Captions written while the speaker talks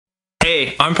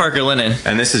Hey, I'm Parker Lennon.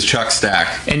 And this is Chuck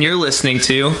Stack. And you're listening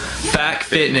to Back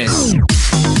Fitness.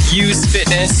 Use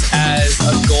fitness as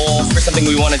a goal for something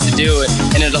we wanted to do,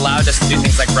 and it allowed us to do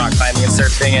things like rock climbing and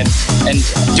surfing and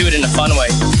do it in a fun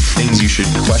way. Things you should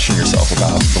question yourself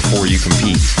about before you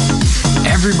compete.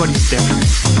 Everybody's different.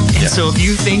 And so if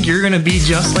you think you're going to be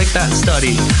just like that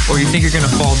study, or you think you're going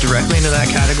to fall directly into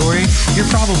that category, you're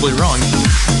probably wrong.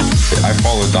 I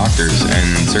follow doctors and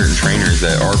certain trainers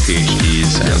that are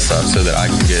PhDs and stuff so that I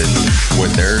can get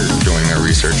what they're doing their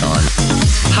research on.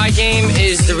 High game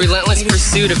is the relentless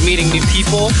pursuit of meeting new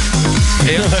people.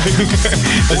 Yeah.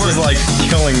 This is like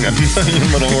killing a million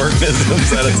little organisms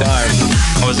at a time.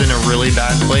 I was in a really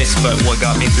bad place, but what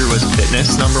got me through was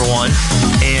fitness, number one,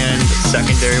 and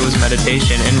secondary was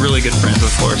meditation, and really good friends, of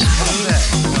course.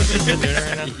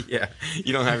 Yeah,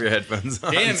 you don't have your headphones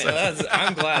on. Damn it,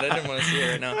 I'm glad. I didn't want to see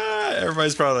it right now.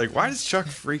 Everybody's probably like, why does Chuck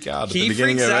freak out at He the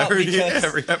beginning freaks of out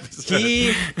every episode?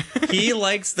 He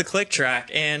likes the click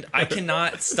track, and I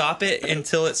cannot stop it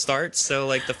until it starts. So,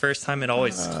 like, the first time it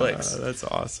always clicks. That's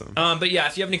awesome. But yeah,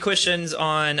 if you have any questions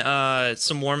on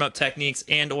some warm-up techniques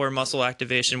and or muscle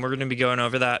activation, we're going to be going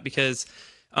over that because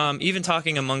even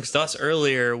talking amongst us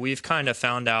earlier, we've kind of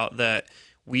found out that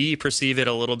we perceive it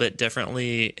a little bit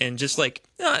differently, and just like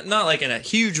not like in a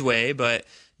huge way, but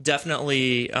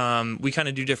definitely we kind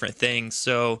of do different things.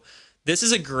 So this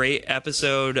is a great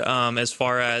episode as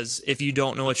far as if you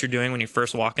don't know what you're doing when you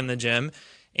first walk in the gym.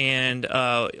 And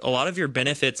a lot of your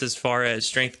benefits as far as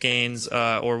strength gains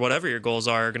or whatever your goals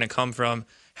are going to come from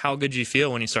how good you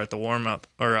feel when you start the warm-up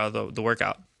or the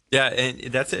workout. Yeah,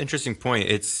 and that's an interesting point.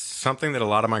 It's something that a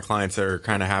lot of my clients are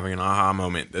kind of having an aha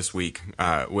moment this week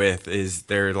with is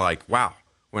they're like, wow,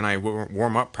 when I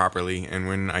warm up properly and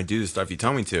when I do the stuff you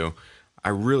tell me to, I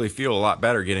really feel a lot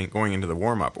better going into the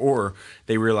warm-up. Or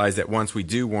they realize that once we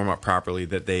do warm up properly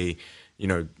that they,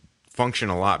 function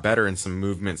a lot better in some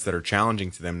movements that are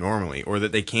challenging to them normally or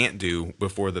that they can't do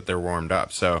before that they're warmed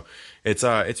up. So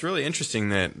it's really interesting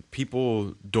that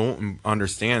people don't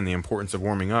understand the importance of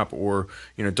warming up or,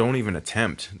 don't even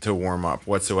attempt to warm up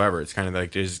whatsoever. It's kind of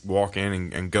like just walk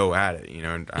in and go at it,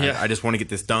 and I just want to get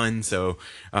this done. So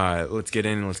let's get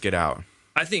in and let's get out.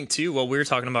 I think too, what we were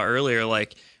talking about earlier,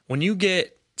 like when you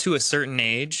get to a certain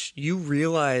age, you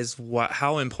realize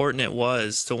how important it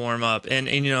was to warm up. And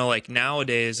like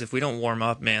nowadays, if we don't warm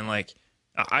up, man, like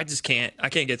I can't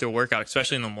get through a workout,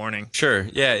 especially in the morning. Sure.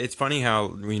 Yeah. It's funny how,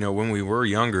 when we were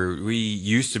younger, we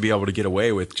used to be able to get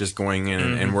away with just going in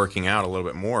and working out a little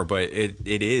bit more, but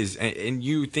it is. And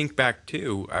you think back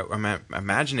too,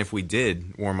 imagine if we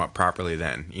did warm up properly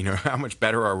then, how much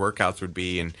better our workouts would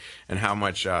be and how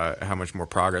much more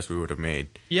progress we would have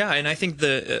made. Yeah. And I think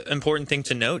the important thing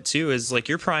to note too is like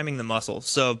you're priming the muscle.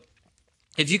 So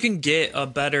if you can get a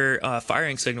better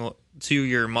firing signal to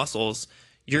your muscles,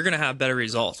 you're going to have better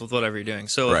results with whatever you're doing.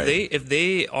 So right. if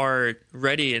they are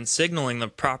ready and signaling the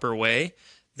proper way,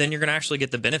 then you're going to actually get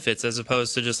the benefits as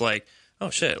opposed to just like, oh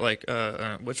shit, like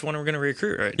which one are we going to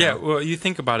recruit right now? Yeah, well, you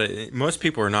think about it, most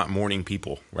people are not morning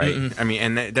people, right? Mm-mm. I mean,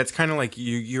 and that's kind of like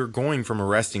you're going from a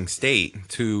resting state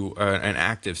to an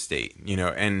active state,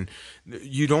 and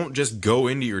you don't just go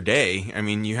into your day. I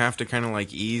mean, you have to kind of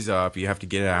like ease up, you have to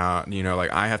get out,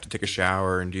 like I have to take a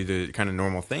shower and do the kind of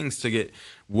normal things to get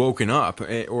woken up,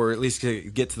 or at least to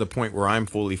get to the point where I'm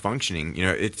fully functioning.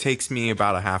 It takes me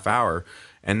about a half hour,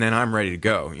 and then I'm ready to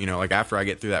go. Like after I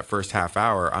get through that first half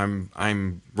hour,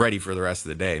 I'm ready for the rest of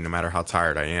the day, no matter how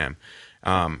tired I am.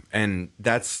 And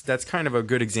that's kind of a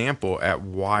good example at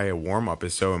why a warm up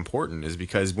is so important, is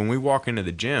because when we walk into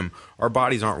the gym, our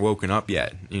bodies aren't woken up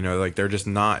yet. Like they're just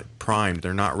not primed.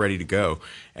 They're not ready to go.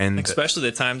 And especially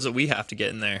the times that we have to get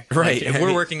in there. Right. Like if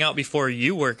we're working out before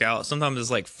you work out, sometimes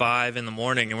it's like 5 a.m.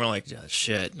 and we're like, oh,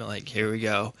 shit, like here we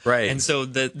go. Right. And so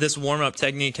this warm up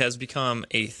technique has become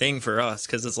a thing for us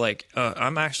because it's like,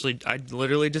 I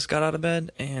literally just got out of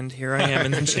bed and here I am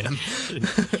in the gym.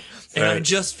 And I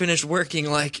just finished working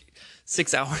like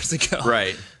 6 hours ago.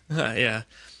 Right. Yeah.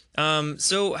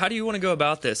 So how do you want to go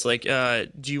about this? Like,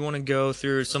 do you want to go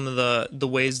through some of the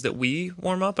ways that we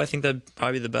warm up? I think that'd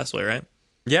probably be the best way, right?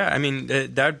 Yeah, I mean,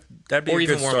 that'd be a good start. Or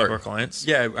even warm up our clients.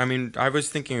 Yeah, I mean, I was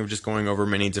thinking of just going over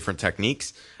many different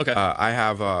techniques. Okay. I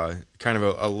have kind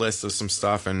of a list of some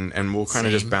stuff, and we'll kind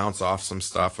of just bounce off some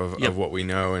stuff of what we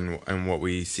know and what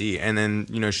we see. And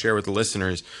then, share with the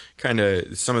listeners kind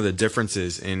of some of the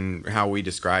differences in how we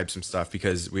describe some stuff.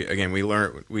 Because,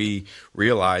 we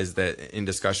realized that in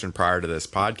discussion prior to this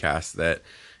podcast that,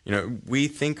 we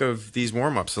think of these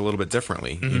warm-ups a little bit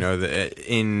differently,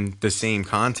 in the same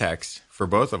context for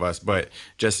both of us, but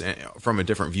just from a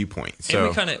different viewpoint.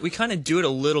 So and we kind of do it a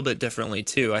little bit differently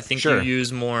too. I think Sure. you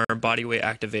use more body weight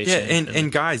activation. yeah,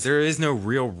 and guys, there is no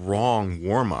real wrong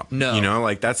warm up. No. You know,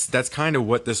 like that's kind of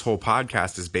what this whole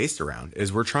podcast is based around.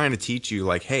 Is we're trying to teach you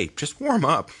like, hey, just warm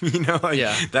up. You know, like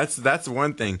Yeah. that's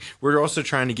one thing. We're also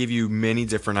trying to give you many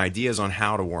different ideas on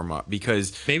how to warm up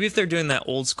because maybe if they're doing that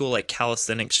old school like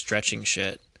calisthenic stretching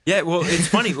shit. yeah, well, it's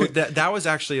funny. that was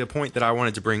actually a point that I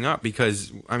wanted to bring up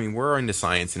because, I mean, we're into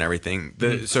science and everything.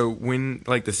 So when,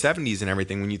 like, the 70s and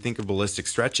everything, when you think of ballistic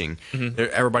stretching,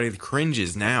 everybody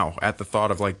cringes now at the thought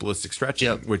of, like, ballistic stretching,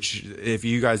 Yep. which, if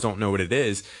you guys don't know what it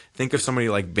is, think of somebody,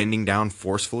 like, bending down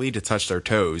forcefully to touch their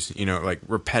toes, you know, like,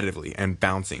 repetitively and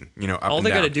bouncing, you know, up All and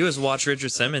they down. got to do is watch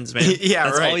Richard Simmons, man. Yeah,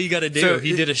 That's right. all you got to do. So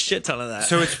He did a shit ton of that.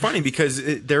 So it's funny because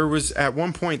there was, at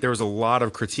one point, there was a lot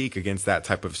of critique against that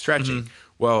type of stretching.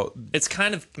 Well, it's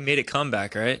kind of made a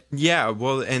comeback, right? yeah,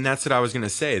 well, and that's what I was going to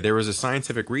say. There was a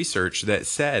scientific research that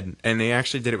said, and they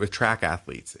actually did it with track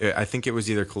athletes. I think it was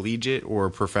either collegiate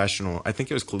or professional. I think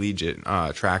it was collegiate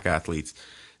track athletes.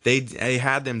 They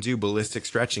had them do ballistic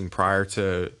stretching prior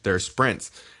to their sprints,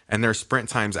 and their sprint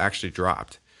times actually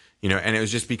dropped. You know, and it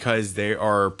was just because they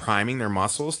are priming their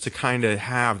muscles to kind of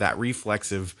have that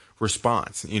reflexive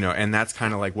response, you know, and that's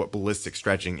kind of like what ballistic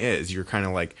stretching is. You're kind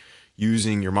of like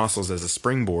using your muscles as a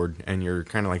springboard and you're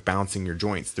kind of like bouncing your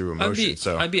joints through emotion.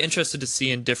 I'd be interested to see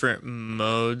in different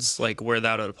modes like where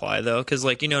that would apply though, because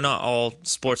like, you know, not all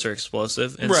sports are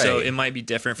explosive, and so Right. it might be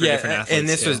different for different athletes. And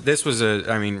this too. was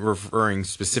I mean, referring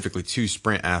specifically to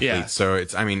sprint athletes. Yeah. So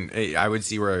it's, I mean, I would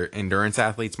see where endurance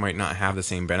athletes might not have the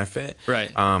same benefit.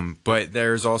 Right. But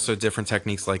there's also different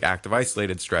techniques like active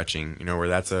isolated stretching, you know, where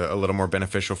that's a little more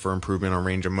beneficial for improvement on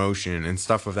range of motion and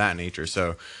stuff of that nature.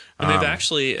 So And they've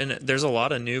actually, and there's a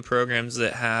lot of new programs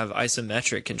that have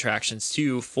isometric contractions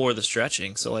too for the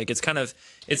stretching. So like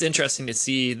it's interesting to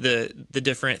see the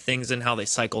different things and how they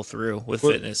cycle through with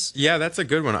fitness. Yeah, that's a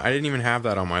good one. I didn't even have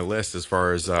that on my list as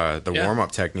far as the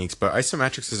warm-up techniques, but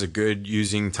isometrics is a good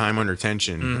using time under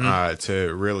tension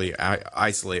to really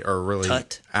isolate or really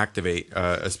Tut. activate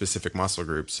a specific muscle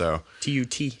group. So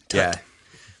TUT. yeah.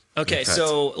 Okay, Tut.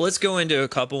 so let's go into a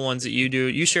couple ones that you do.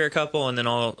 You share a couple, and then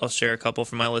I'll share a couple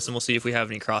from my list, and we'll see if we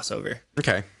have any crossover.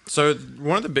 Okay. So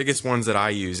one of the biggest ones that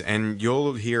I use, and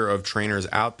you'll hear of trainers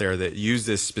out there that use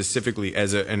this specifically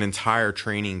as an entire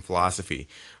training philosophy.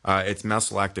 It's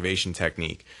muscle activation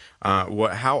technique.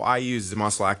 How I use the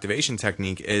muscle activation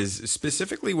technique is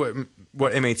specifically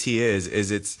what MAT is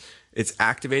it's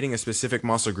activating a specific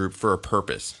muscle group for a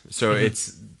purpose. So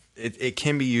it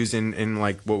can be used in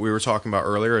like what we were talking about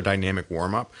earlier, a dynamic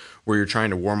warm-up, where you're trying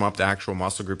to warm up the actual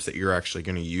muscle groups that you're actually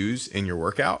going to use in your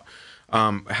workout.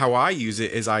 How I use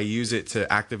it is I use it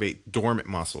to activate dormant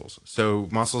muscles. So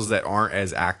muscles that aren't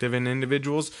as active in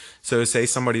individuals. So say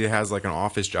somebody that has like an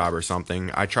office job or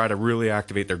something, I try to really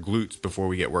activate their glutes before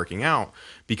we get working out,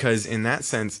 because in that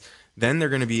sense, then they're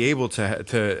going to be able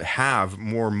to have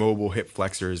more mobile hip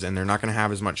flexors, and they're not going to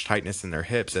have as much tightness in their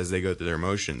hips as they go through their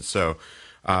motions. So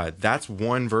that's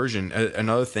one version.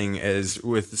 Another thing is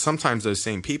with sometimes those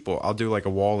same people, I'll do like a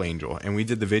wall angel, and we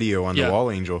did the video on the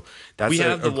wall angel. That's We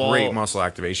have the great muscle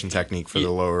activation technique for the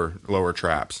lower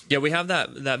traps. Yeah, we have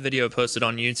that video posted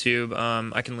on YouTube.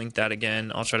 I can link that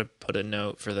again. I'll try to put a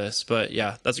note for this, but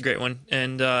yeah, that's a great one.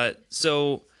 And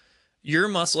so your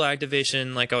muscle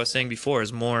activation, like I was saying before,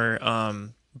 is more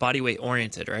body weight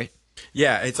oriented, right?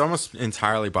 Yeah, it's almost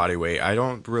entirely body weight. I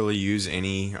don't really use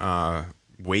any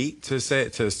weight to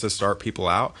start people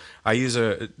out. I use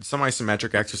some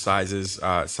isometric exercises,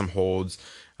 some holds,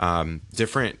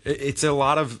 different. It's a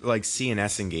lot of like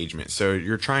CNS engagement. So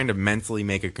you're trying to mentally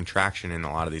make a contraction in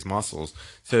a lot of these muscles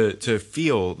to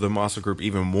feel the muscle group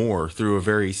even more through a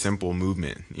very simple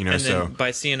movement. You know, And then so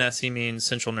by CNS he means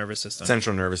central nervous system.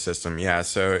 central nervous system. Yeah.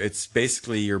 So it's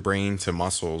basically your brain to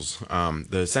muscles.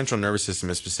 The central nervous system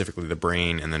is specifically the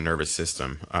brain and the nervous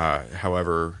system.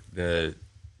 However, the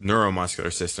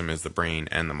neuromuscular system is the brain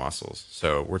and the muscles.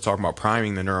 So we're talking about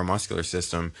priming the neuromuscular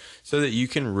system so that you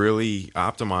can really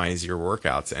optimize your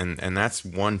workouts. And that's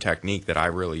one technique that I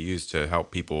really use to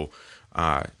help people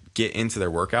get into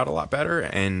their workout a lot better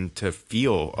and to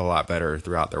feel a lot better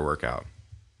throughout their workout.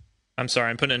 I'm sorry,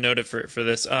 I'm putting a note for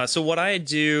this. So what I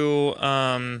do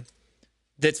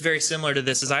that's very similar to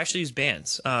this is I actually use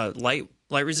bands, light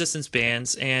resistance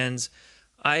bands, and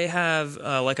I have,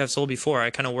 like I've told before,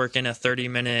 I kind of work in a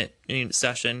 30-minute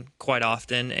session quite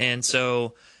often, and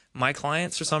so my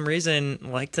clients, for some reason,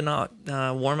 like to not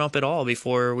warm up at all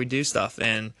before we do stuff,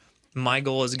 and my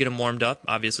goal is to get them warmed up,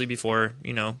 obviously, before,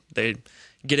 they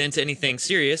get into anything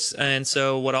serious, and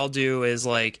so what I'll do is,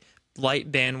 like,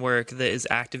 light band work that is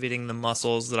activating the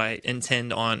muscles that I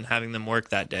intend on having them work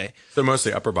that day. So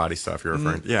mostly upper body stuff you're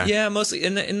referring to. Yeah. Yeah, mostly.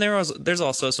 And there's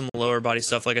also some lower body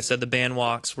stuff. Like I said, the band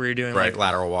walks where you're doing Right, like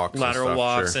lateral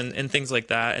walks sure. and things like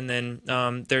that. And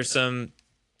then there's some,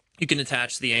 you can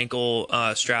attach the ankle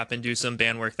strap and do some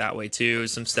band work that way too.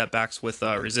 Some step backs with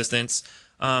resistance.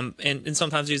 And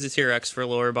sometimes use the TRX for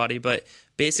lower body. But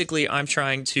basically, I'm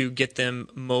trying to get them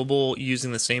mobile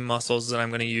using the same muscles that I'm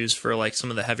going to use for like some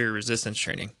of the heavier resistance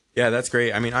training. Yeah, that's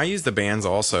great. I mean, I use the bands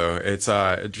also. It's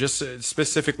just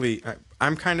specifically,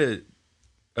 I'm kind of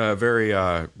a very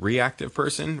reactive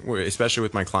person, especially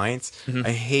with my clients.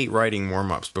 I hate writing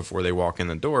warm-ups before they walk in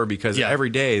the door because every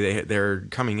day they're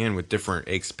coming in with different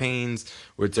aches, pains,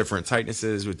 with different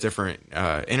tightnesses, with different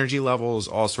energy levels,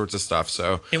 all sorts of stuff.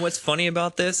 So, and what's funny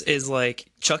about this is like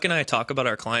Chuck and I talk about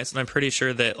our clients, and I'm pretty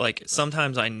sure that like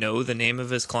sometimes I know the name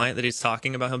of his client that he's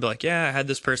talking about. He'll be like, "Yeah, I had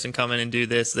this person come in and do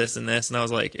this, this, and this," and I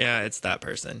was like, "Yeah, it's that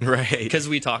person," right? Because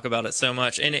we talk about it so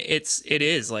much, and it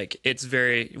is like it's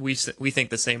very we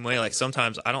think the same way. Like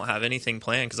sometimes I don't have anything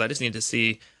planned because I just need to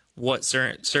see what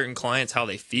certain clients, how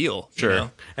they feel. Sure. You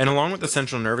know? And along with the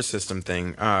central nervous system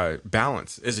thing,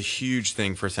 balance is a huge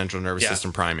thing for central nervous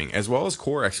system priming, as well as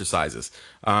core exercises.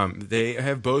 They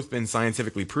have both been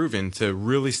scientifically proven to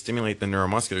really stimulate the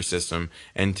neuromuscular system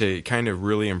and to kind of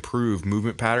really improve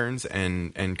movement patterns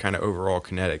and kind of overall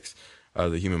kinetics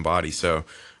of the human body. So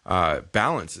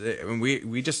balance,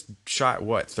 we just shot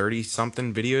 30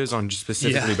 something videos on just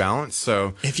specifically balance.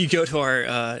 So if you go to our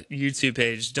YouTube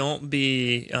page, don't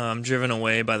be driven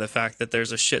away by the fact that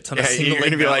there's a shit ton of single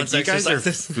leg balance you guys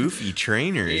exercises. Are foofy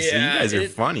trainers. You guys are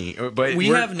funny, but we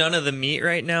have none of the meat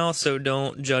right now, so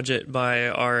don't judge it by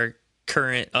our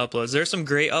current uploads. There's some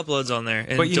great uploads on there,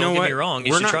 and but don't get me wrong,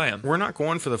 you should try them. We're not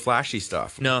going for the flashy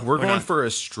stuff. No, we're going for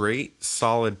a straight,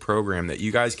 solid program that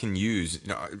you guys can use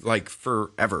like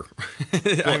forever.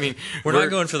 I mean, we're not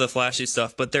going for the flashy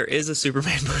stuff, but there is a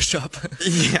Superman push-up.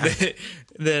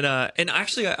 that and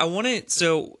actually, I want to.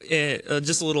 So,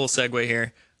 just a little segue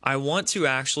here. I want to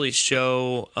actually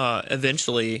show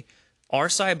eventually our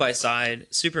side-by-side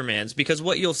Supermans, because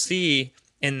what you'll see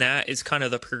in that is kind of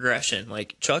the progression.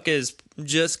 Like Chuck is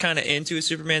just kind of into his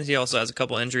Supermans. He also has a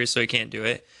couple injuries, so he can't do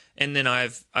it. And then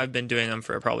I've been doing them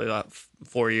for probably about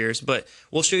 4 years. But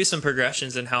we'll show you some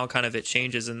progressions and how kind of it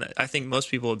changes. And I think most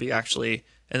people would be actually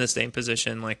in the same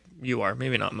position like you are.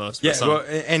 Maybe not most. Yeah, but some. well,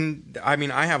 and I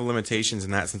mean, I have limitations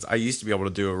in that since I used to be able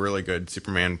to do a really good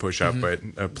Superman push-up, but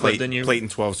a plate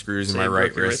and 12 screws in my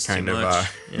right wrist kind of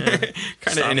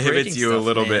kind of inhibits you a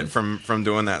little bit from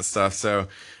doing that stuff. So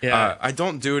I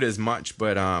don't do it as much,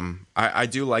 but I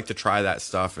do like to try that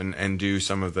stuff and do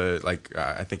some of the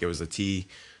I think it was a T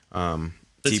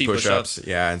push-ups,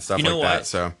 and stuff like that.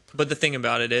 So, but the thing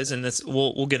about it is, and this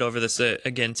we'll get over this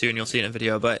again too, and you'll see it in a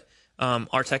video, but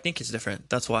our technique is different.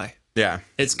 That's why. Yeah,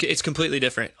 it's completely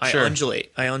different. I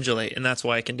undulate, and that's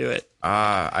why I can do it.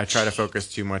 I try to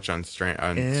focus too much on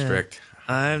strict.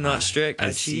 I'm not strict.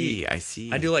 I see.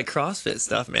 I do like CrossFit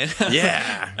stuff, man.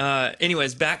 Yeah.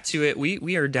 Anyways, back to it.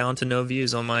 We are down to no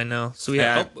views on mine now. So we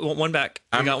have one back.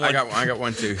 I got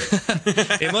one too.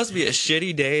 It must be a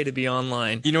shitty day to be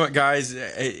online. You know what, guys?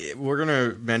 We're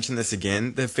gonna mention this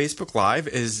again. The Facebook Live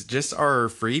is just our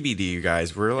freebie to you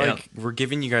guys. We're we're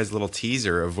giving you guys a little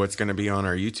teaser of what's gonna be on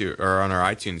our YouTube or on our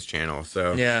iTunes channel.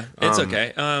 So yeah, it's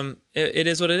okay. It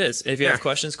is what it is. If you have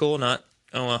questions, cool. Not.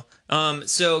 Oh well.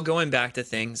 So going back to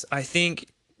things, I think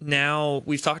now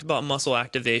we've talked about muscle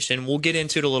activation. We'll get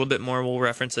into it a little bit more. We'll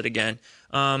reference it again.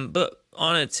 But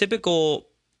on a typical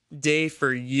day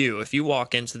for you, if you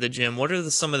walk into the gym, what are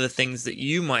some of the things that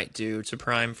you might do to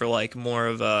prime for like more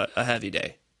of a heavy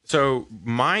day? So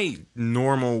my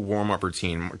normal warm-up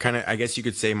routine, kind of, I guess you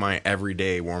could say my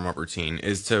everyday warm-up routine,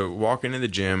 is to walk into the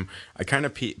gym. I kind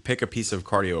of pick a piece of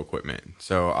cardio equipment.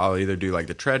 So I'll either do like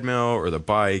the treadmill or the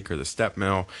bike or the step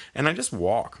mill, and I just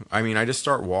walk. I mean, I just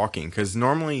start walking because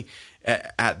normally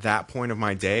at that point of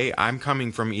my day, I'm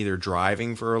coming from either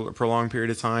driving for a prolonged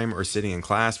period of time or sitting in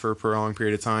class for a prolonged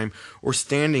period of time or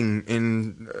standing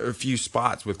in a few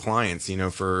spots with clients,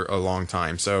 for a long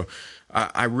time. So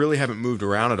I really haven't moved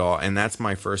around at all, and that's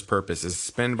my first purpose, is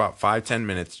spend about 5-10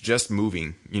 minutes just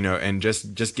moving, and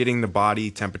just getting the body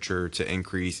temperature to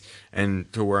increase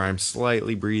and to where I'm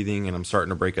slightly breathing and I'm starting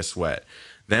to break a sweat.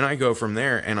 Then I go from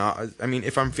there, and I mean,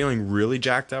 if I'm feeling really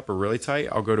jacked up or really tight,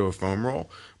 I'll go to a foam roll.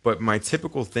 But my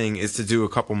typical thing is to do a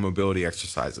couple mobility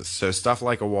exercises. So stuff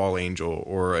like a wall angel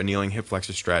or a kneeling hip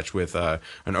flexor stretch with an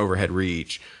overhead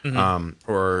reach,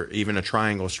 or even a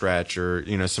triangle stretch, or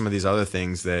some of these other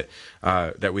things that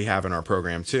we have in our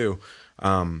program too,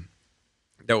 that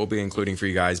we'll be including for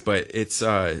you guys. But it's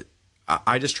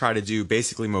I just try to do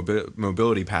basically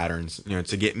mobility patterns,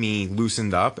 to get me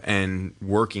loosened up and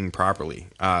working properly.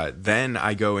 Then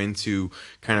I go into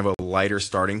kind of a lighter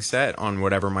starting set on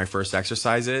whatever my first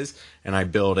exercise is, and I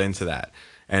build into that.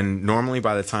 And normally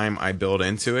by the time I build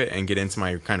into it and get into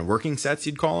my kind of working sets,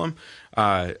 you'd call them,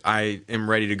 I am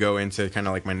ready to go into kind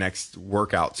of like my next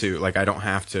workout too. Like I don't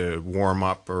have to warm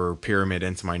up or pyramid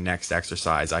into my next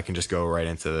exercise. I can just go right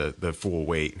into the full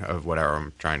weight of whatever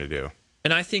I'm trying to do.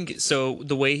 And I think so.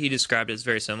 The way he described it is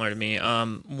very similar to me.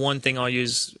 One thing I'll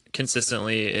use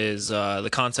consistently is the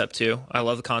Concept 2. I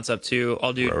love the Concept 2.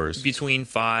 I'll do Rowers. between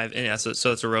 5 and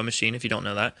so it's a row machine if you don't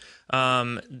know that.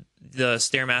 The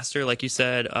Stairmaster, like you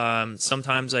said.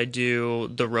 Sometimes I do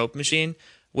the rope machine,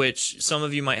 which some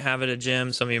of you might have at a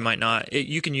gym, some of you might not.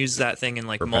 You can use that thing in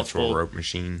like Perpetual multiple rope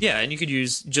machine. Yeah, and you could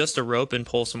use just a rope and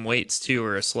pull some weights too,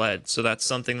 or a sled. So that's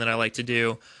something that I like to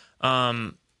do.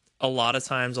 A lot of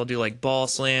times I'll do like ball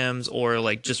slams or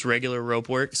like just regular rope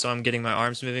work. So I'm getting my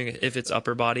arms moving if it's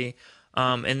upper body.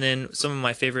 And then some of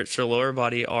my favorites for lower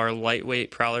body are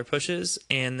lightweight prowler pushes,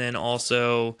 and then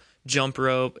also jump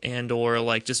rope and or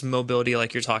like just mobility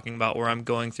like you're talking about, where I'm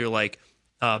going through like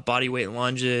body weight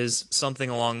lunges, something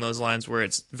along those lines where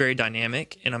it's very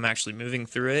dynamic and I'm actually moving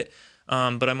through it.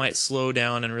 But I might slow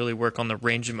down and really work on the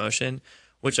range of motion,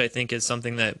 which I think is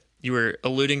something that you were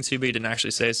alluding to, but you didn't actually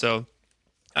say. So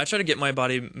I try to get my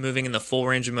body moving in the full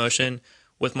range of motion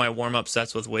with my warm-up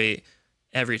sets with weight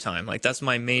every time. Like that's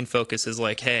my main focus is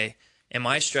like, hey, am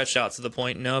I stretched out to the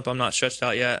point? Nope, I'm not stretched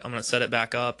out yet. I'm going to set it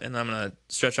back up, and I'm going to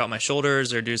stretch out my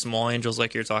shoulders or do some wall angels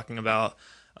like you're talking about.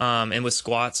 And with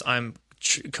squats, I'm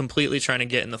completely trying to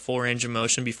get in the full range of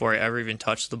motion before I ever even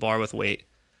touch the bar with weight.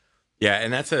 Yeah,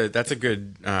 and that's a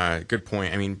good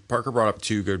point. I mean, Parker brought up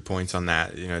 2 good points on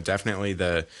that. Definitely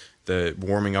the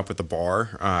warming up with the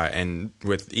bar and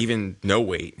with even no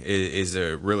weight is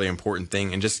a really important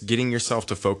thing, and just getting yourself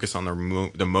to focus on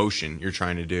the motion you're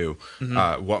trying to do,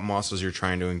 what muscles you're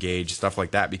trying to engage, stuff like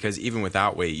that, because even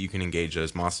without weight you can engage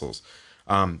those muscles.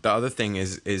 The other thing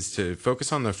is to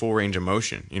focus on the full range of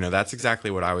motion. That's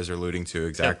exactly what I was alluding to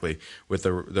exactly with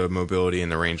the mobility and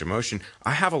the range of motion.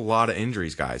 I have a lot of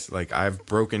injuries, guys. Like I've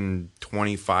broken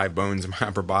 25 bones in my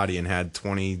upper body and had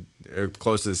 20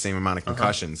 close to the same amount of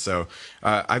concussions. So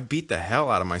I beat the hell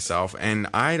out of myself. And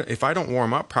if I don't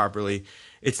warm up properly,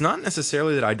 it's not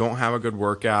necessarily that I don't have a good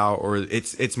workout, or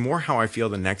it's more how I feel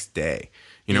the next day.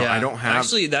 I don't have,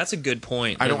 actually, that's a good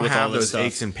point. I don't with have all this those stuff.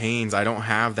 aches and pains. I don't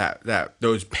have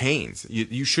those pains.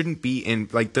 You shouldn't be in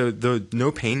like the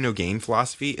no pain, no gain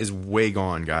philosophy is way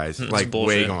gone, guys. Like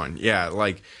way gone. Yeah.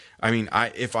 Like, I mean,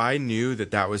 if I knew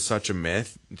that was such a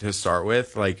myth to start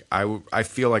with, like I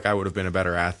feel like I would have been a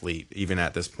better athlete even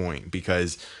at this point,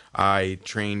 because I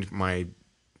trained my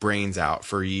brains out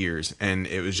for years, and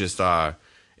it was just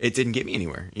it didn't get me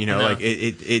anywhere. No. Like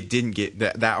it didn't get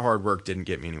that hard work didn't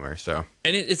get me anywhere. So.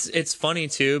 And it's funny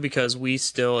too, because we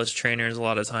still as trainers a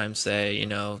lot of times say,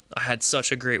 I had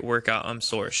such a great workout, I'm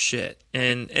sore as shit.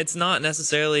 And it's not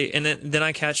necessarily, and then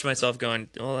I catch myself going,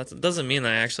 well, that doesn't mean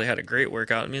that I actually had a great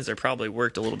workout. It means I probably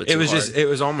worked a little bit too hard. It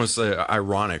was almost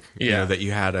ironic, Yeah. that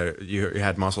you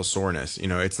had muscle soreness.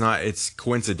 It's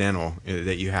coincidental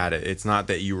that you had it. It's not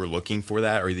that you were looking for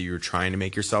that or that you were trying to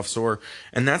make yourself sore.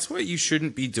 And that's what you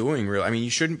shouldn't be doing, really. I mean, you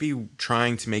shouldn't be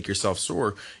trying to make yourself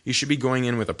sore. You should be going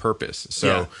in with a purpose.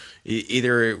 So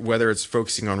either whether it's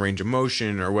focusing on range of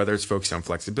motion, or whether it's focusing on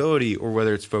flexibility, or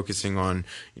whether it's focusing on,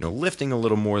 lifting a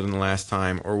little more than the last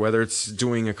time, or whether it's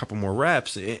doing a couple more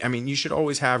reps. I mean, you should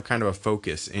always have kind of a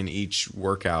focus in each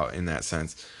workout in that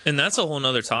sense. And that's a whole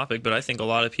nother topic, but I think a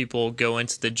lot of people go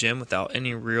into the gym without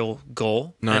any real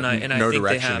goal. No I think direction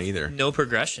they have either. no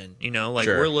progression, like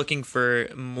Sure. we're looking for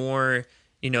more,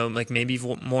 like maybe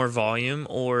more volume,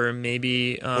 or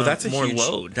maybe That's more huge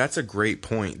load. That's a great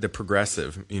point. The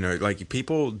progressive, like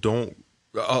people don't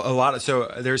a lot of, so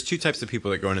there's 2 types of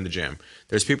people that go into the gym.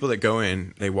 There's people that go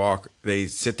in, they walk, they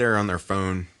sit there on their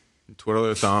phone, twiddle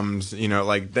their thumbs,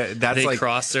 like that's they like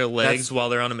cross their legs while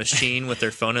they're on a machine with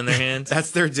their phone in their hands.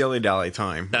 that's their dilly-dally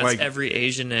time. That's like, every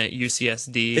Asian at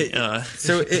UCSD,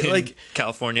 so it, in like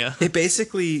California. It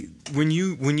basically, when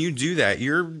you do that,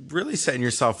 you're really setting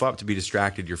yourself up to be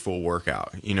distracted your full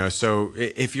workout. So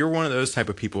if you're one of those type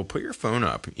of people, put your phone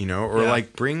up, or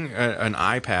like bring an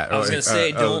iPad. I was gonna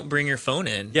say, don't bring your phone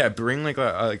in. Yeah, bring like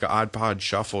an Odd Pod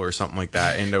Shuffle or something like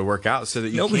that into work out, so that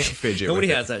you can't fidget. Nobody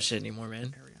with has that shit anymore,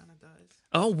 man.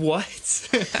 Oh, what?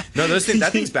 No, that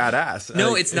thing's badass.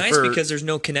 No, it's nice because there's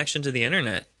no connection to the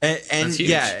internet. And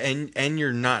yeah, and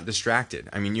you're not distracted.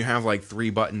 I mean, you have like 3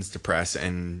 buttons to press,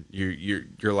 and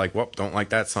you're like, well, don't like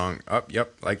that song.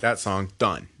 Yep, like that song.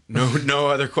 Done. no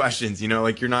other questions. You know,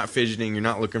 like you're not fidgeting, you're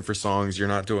not looking for songs, you're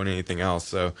not doing anything else.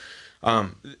 So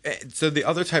the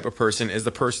other type of person is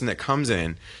the person that comes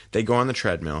in, they go on the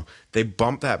treadmill, they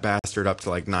bump that bastard up to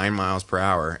like 9 miles per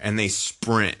hour, and they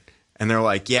sprint. And they're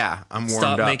like, yeah, I'm warmed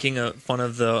up. Stop making fun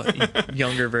of the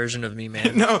younger version of me,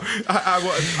 man. No,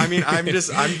 I mean, I'm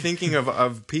thinking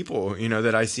of people, you know,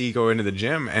 that I see go into the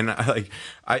gym, and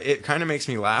it kind of makes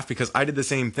me laugh because I did the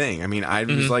same thing. I mean, I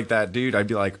was like that dude. I'd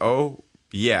be like, oh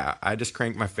yeah, I just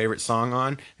cranked my favorite song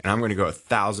on, and I'm going to go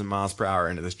 1,000 miles per hour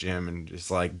into this gym and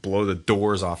just like blow the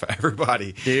doors off of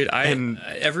everybody. Dude,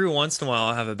 every once in a while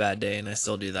I'll have a bad day, and I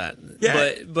still do that.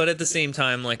 Yeah. But at the same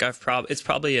time, like it's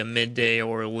probably a midday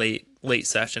or late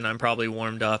session. I'm probably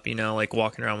warmed up, you know, like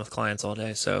walking around with clients all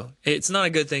day. So it's not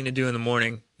a good thing to do in the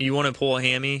morning. You want to pull a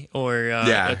hammy or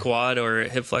a quad or a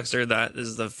hip flexor, that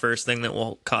is the first thing that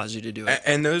will cause you to do it.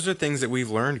 And those are things that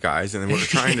we've learned, guys, and we're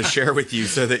trying to share with you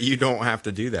so that you don't have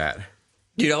to do that.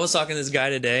 Dude, I was talking to this guy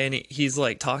today, and he's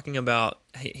like talking about,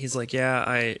 he's like, yeah,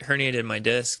 I herniated my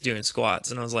disc doing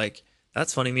squats. And I was like,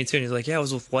 that's funny, me too. And he's like, yeah, I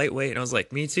was with lightweight. And I was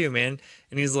like, me too, man.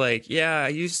 And he's like, yeah, I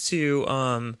used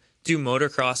to do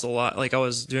motocross a lot. Like I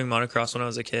was doing motocross when I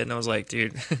was a kid, and I was like,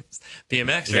 dude,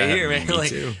 BMX right here, man. Like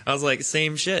too. I was like,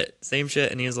 same shit.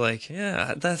 And he was like,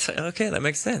 yeah, that's okay. That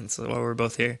makes sense. While we're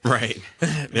both here, right?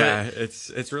 Yeah,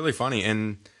 it's really funny,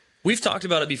 and we've talked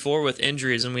about it before with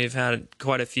injuries, and we've had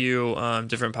quite a few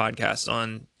different podcasts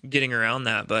on getting around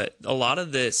that. But a lot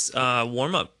of this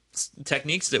warm up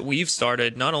techniques that we've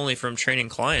started, not only from training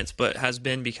clients, but has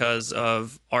been because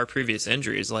of our previous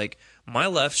injuries, like. My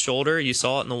left shoulder, you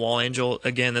saw it in the wall angel.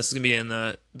 Again, this is going to be in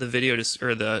the video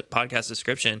or the podcast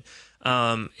description.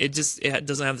 It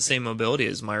doesn't have the same mobility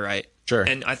as my right. Sure.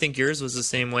 And I think yours was the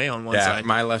same way on one side. Yeah,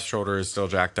 my left shoulder is still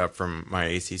jacked up from my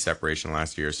AC separation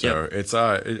last year. So it's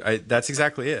that's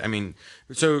exactly it. I mean,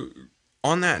 so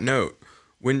on that note,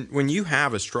 when you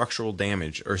have a structural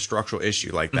damage or structural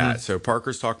issue like that, so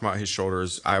Parker's talking about his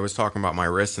shoulders, I was talking about my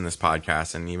wrists in this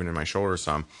podcast and even in my shoulder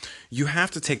some, you have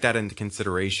to take that into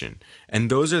consideration. And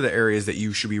those are the areas that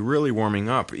you should be really warming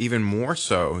up, even more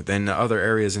so than the other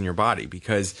areas in your body,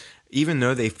 because even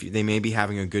though they may be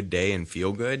having a good day and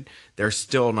feel good, they're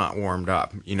still not warmed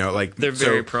up. You know, like they're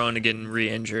very prone to getting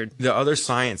re-injured. The other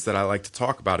science that I like to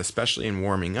talk about, especially in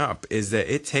warming up, is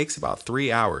that it takes about 3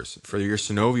 hours for your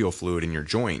synovial fluid in your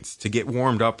joints to get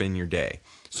warmed up in your day.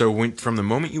 So from the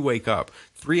moment you wake up,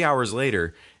 3 hours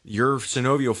later, your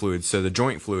synovial fluids, so the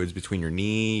joint fluids between your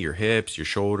knee, your hips, your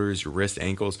shoulders, your wrist,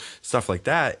 ankles, stuff like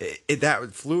that,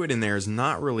 that fluid in there is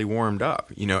not really warmed up,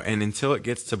 you know, and until it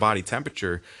gets to body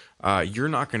temperature, you're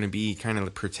not going to be kind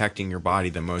of protecting your body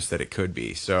the most that it could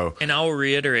be. So, and I'll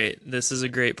reiterate, this is a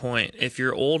great point. If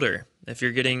you're older, if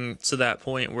you're getting to that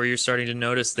point where you're starting to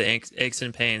notice the aches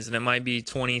and pains, and it might be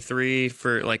 23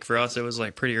 for us, it was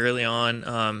like pretty early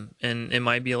on, and it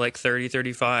might be like 30,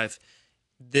 35.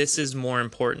 This is more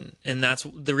important, and that's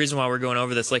the reason why we're going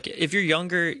over this. Like, if you're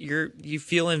younger, you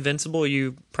feel invincible,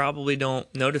 you probably don't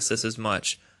notice this as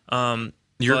much.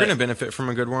 You're going to benefit from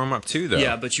a good warm up too, though.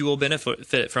 Yeah, but you will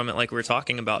benefit from it, like we were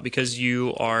talking about, because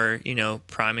you are, you know,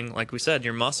 priming, like we said,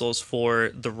 your muscles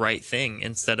for the right thing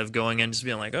instead of going in just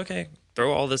being like, okay,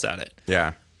 throw all this at it.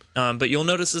 Yeah. But you'll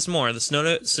notice this more. The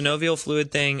synovial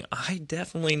fluid thing, I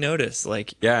definitely notice.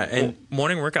 Like, yeah, and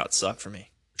morning workouts suck for me.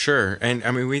 Sure. And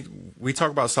I mean, we talk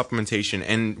about supplementation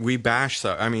and we bash,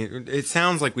 I mean, it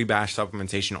sounds like we bash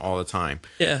supplementation all the time.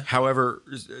 Yeah. However,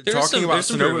 talking about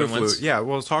synovial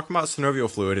fluid, talking about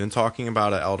synovial fluid and talking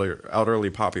about an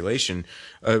elderly population,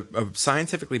 a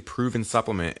scientifically proven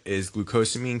supplement is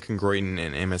glucosamine, chondroitin,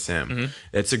 and MSM. Mm-hmm.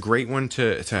 It's a great one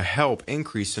to help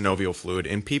increase synovial fluid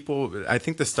in people. I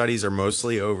think the studies are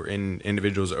mostly in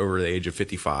individuals over the age of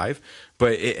 55,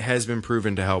 but it has been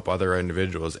proven to help other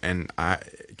individuals. And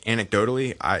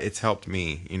anecdotally, it's helped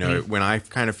me. You know, when I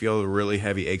kind of feel really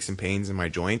heavy aches and pains in my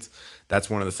joints,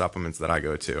 that's one of the supplements that I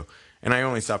go to. And I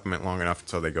only supplement long enough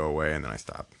until they go away, and then I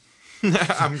stop.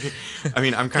 I'm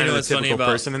kind of a typical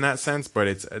person in that sense,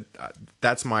 but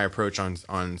that's my approach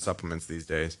on supplements these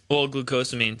days. Well,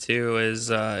 glucosamine too is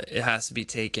it has to be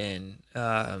taken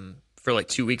for like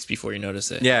 2 weeks before you notice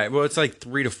it. Yeah, well, it's like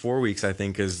 3 to 4 weeks, I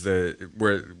think, is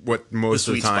what most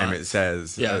of the time spot. It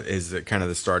says is kind of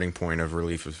the starting point of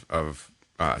relief of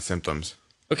symptoms.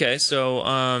 Okay,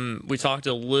 so we talked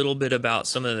a little bit about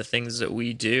some of the things that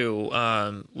we do.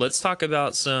 Let's talk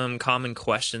about some common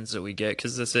questions that we get,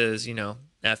 because this is, you know,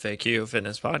 FAQ,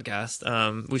 Fitness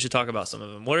Podcast. We should talk about some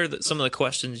of them. What are some of the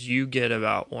questions you get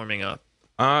about warming up?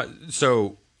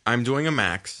 So I'm doing a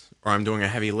max or I'm doing a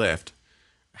heavy lift.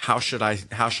 How should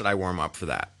I warm up for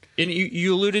that? And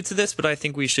you alluded to this, but I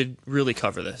think we should really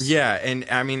cover this. Yeah, and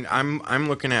I mean, I'm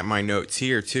looking at my notes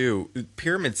here too.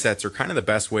 Pyramid sets are kind of the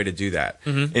best way to do that.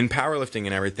 In powerlifting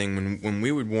and everything, when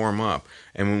we would warm up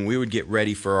and when we would get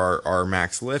ready for our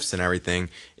max lifts and everything,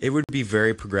 it would be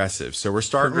very progressive. So we're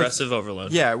starting Progressive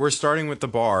overload. Yeah, we're starting with the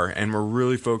bar, and we're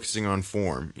really focusing on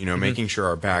form. Making sure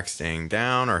our back's staying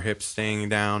down, our hips staying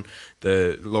down,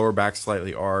 the lower back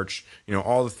slightly arched.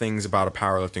 All the things about a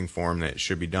powerlifting form that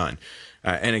should be done.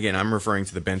 And again, I'm referring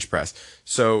to the bench press.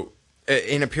 So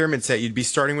in a pyramid set, you'd be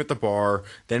starting with the bar,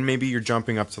 then maybe you're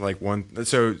jumping up to like one.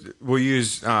 So we'll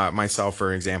use myself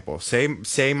for example.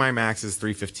 Say my max is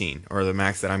 315, or the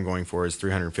max that I'm going for is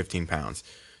 315 pounds.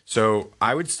 So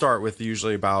I would start with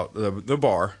usually about the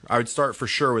bar. I would start for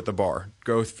sure with the bar.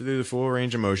 Go through the full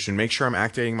range of motion. Make sure I'm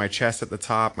activating my chest at the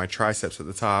top, my triceps at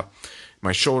the top,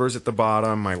 my shoulders at the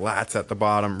bottom, my lats at the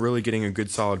bottom, really getting a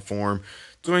good solid form.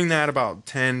 Doing that about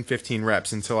 10, 15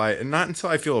 reps not until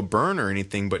I feel a burn or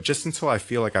anything, but just until I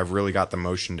feel like I've really got the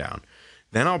motion down.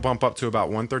 Then I'll bump up to about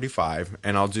 135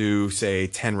 and I'll do, say,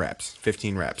 10 reps,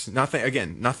 15 reps.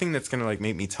 Nothing that's going to like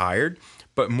make me tired,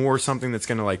 but more something that's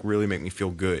going to like really make me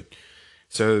feel good.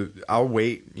 So I'll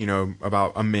wait,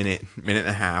 about a minute and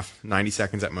a half, 90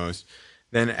 seconds at most.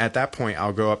 Then at that point,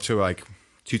 I'll go up to like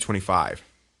 225.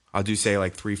 I'll do, say,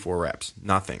 like 3-4 reps.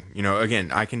 Nothing. Again,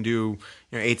 I can do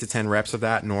 8 to 10 reps of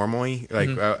that normally, like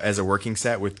as a working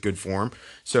set with good form.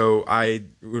 So I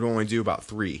would only do about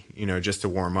 3, just to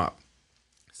warm up.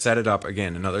 Set it up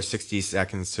again, another 60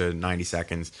 seconds to 90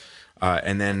 seconds.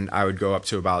 And then I would go up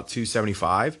to about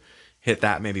 275, hit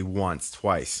that maybe once,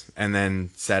 twice, and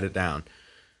then set it down.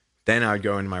 Then I would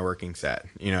go into my working set,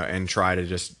 and try to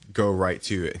just go right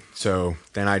to it. So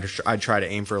then I'd try to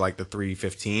aim for like the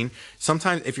 315.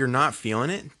 Sometimes if you're not feeling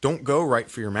it, don't go right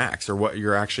for your max or what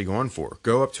you're actually going for.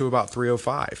 Go up to about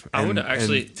 305. I would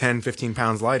actually 10, 15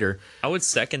 pounds lighter. I would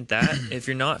second that. If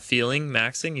you're not feeling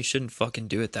maxing, you shouldn't fucking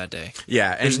do it that day.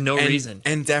 Yeah, there's no reason.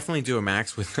 And definitely do a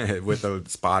max with a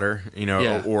spotter,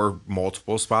 Yeah. or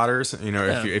multiple spotters.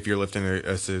 If you're lifting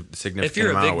a significant If you're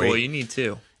a amount big of weight. boy, you need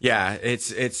to. Yeah,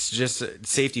 it's just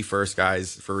safety first,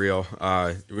 guys, for real.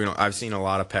 I've seen a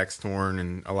lot of pecs torn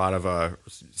and a lot of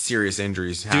serious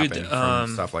injuries happen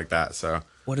from stuff like that. So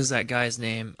what is that guy's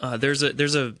name? There's a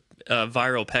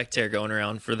viral pec tear going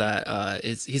around for that.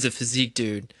 He's a physique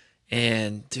dude,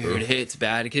 and dude, it's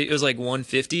bad. It was like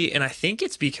 150, and I think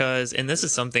it's because, and this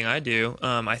is something I do.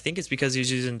 I think it's because he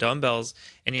was using dumbbells,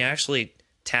 and he actually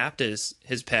tapped his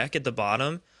pec at the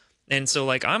bottom. And so,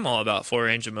 like, I'm all about full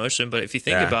range of motion, but if you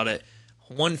think about it,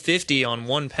 150 on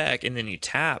one pec, and then you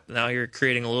tap, now you're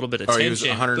creating a little bit of tension. he was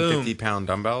 150-pound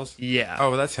dumbbells? Yeah.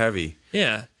 Oh, that's heavy.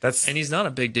 Yeah. And he's not a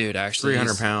big dude, actually.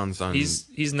 300 pounds on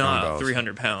He's not dumbbells.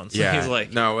 300 pounds. Yeah. He's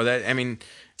like... No,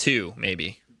 two,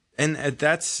 maybe. And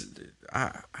that's...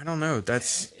 I don't know.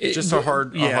 That's just a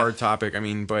hard topic.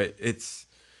 But it's...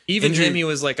 Even him, he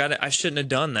was like, I shouldn't have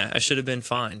done that. I should have been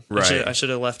fine. Right. I should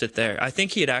have left it there. I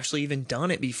think he had actually even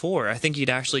done it before. I think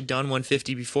he'd actually done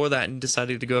 150 before that and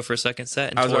decided to go for a second set.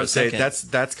 And I was about to say,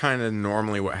 that's kind of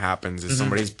normally what happens is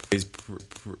somebody's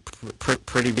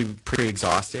pretty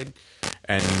exhausted.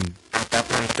 And at that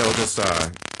point, they'll just,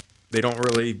 they don't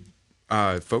really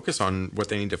focus on what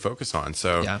they need to focus on.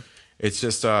 So it's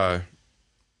just...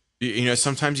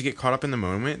 sometimes you get caught up in the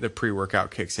moment, the pre-workout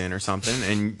kicks in or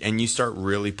something, and you start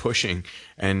really pushing,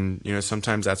 and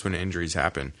sometimes that's when injuries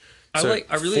happen. So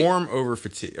form over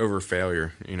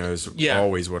failure, is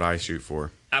always what I shoot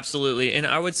for. Absolutely. And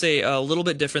I would say a little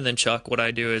bit different than Chuck. What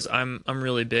I do is I'm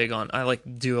really big on, I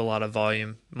like do a lot of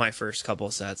volume my first couple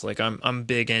of sets. Like I'm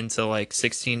big into like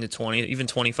 16 to 20, even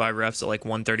 25 reps at like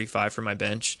 135 for my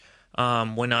bench.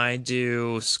 When I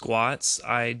do squats,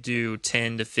 I do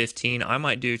 10 to 15. I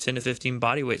might do 10 to 15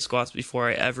 body weight squats before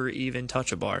I ever even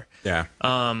touch a bar. Yeah.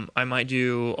 I might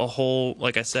do a whole,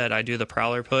 like I said, I do the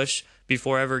prowler push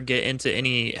before I ever get into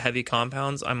any heavy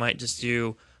compounds. I might just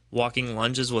do walking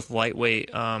lunges with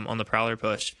lightweight, on the prowler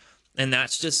push. And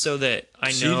that's just so that I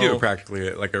know. So you do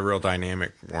practically like a real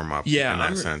dynamic warm up. Yeah. In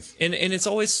that sense. And it's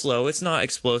always slow. It's not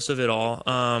explosive at all.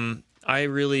 I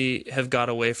really have got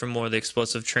away from more of the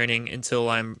explosive training until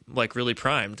I'm like really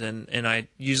primed, and I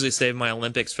usually save my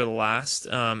Olympics for the last,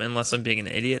 unless I'm being an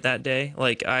idiot that day.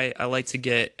 Like I like to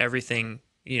get everything,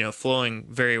 flowing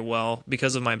very well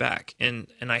because of my back, and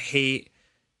I hate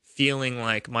feeling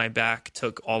like my back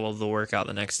took all of the workout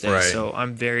the next day. Right. So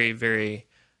I'm very, very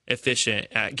efficient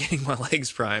at getting my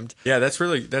legs primed. Yeah, that's a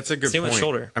good Same point. with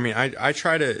shoulder. I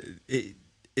try to.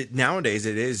 Nowadays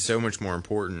it is so much more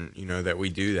important, that we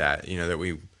do that, that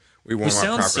we we warm We up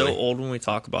sound so properly. old when we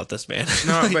talk about this, man.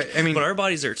 No, but I mean, but our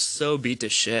bodies are so beat to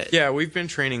shit. yeah, we've been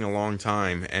training a long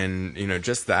time, and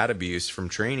just that abuse from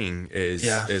training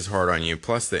is hard on you.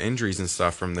 Plus the injuries and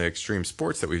stuff from the extreme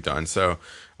sports that we've done. So,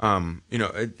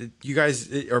 you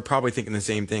guys are probably thinking the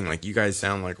same thing. Like, you guys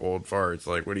sound like old farts.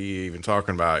 Like, what are you even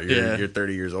talking about? You're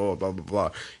 30 years old. Blah blah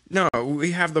blah. No,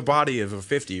 we have the body of a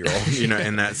 50-year-old.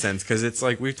 In that sense, because it's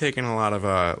like we've taken a lot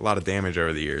of damage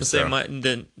over the years. Say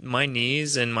my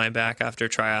knees and my back after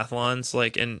triathlons,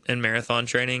 like in marathon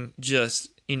training, just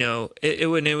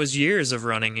when it was years of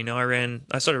running.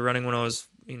 I started running when I was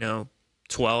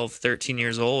 12, 13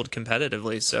 years old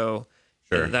competitively. So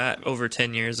Sure. that over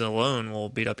 10 years alone will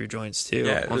beat up your joints too,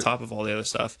 on top of all the other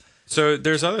stuff. So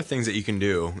there's other things that you can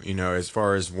do, as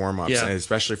far as warm-ups, Yeah. and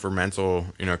especially for mental,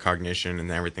 cognition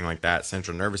and everything like that,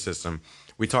 central nervous system.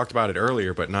 We talked about it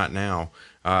earlier, but not now,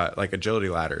 like agility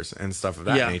ladders and stuff of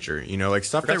that Yeah. nature, like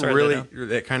stuff Forgot that to write really,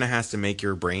 that kind of has to make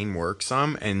your brain work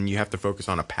some, and you have to focus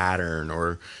on a pattern,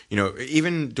 or,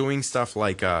 even doing stuff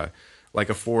like a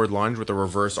forward lunge with a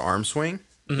reverse arm swing,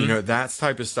 that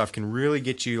type of stuff can really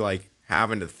get you like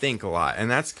having to think a lot.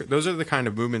 And those are the kind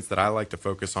of movements that I like to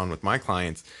focus on with my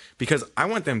clients, because I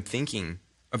want them thinking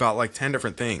about like 10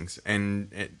 different things, and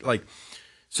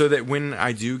so that when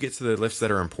I do get to the lifts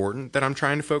that are important that I'm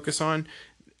trying to focus on,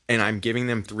 and I'm giving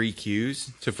them 3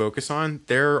 cues to focus on,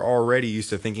 they're already used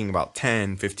to thinking about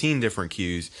 10, 15 different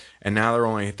cues, and now they're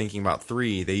only thinking about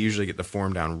 3. They usually get the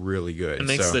form down really good. It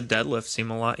makes the deadlift seem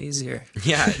a lot easier.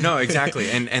 Yeah, no, exactly.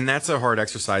 And that's a hard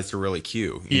exercise to really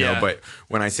cue, you know, but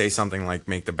when I say something like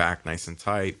make the back nice and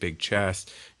tight, big chest,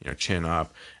 chin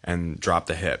up, and drop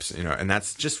the hips, and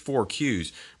that's just 4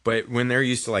 cues. But when they're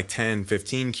used to like 10,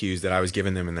 15 cues that I was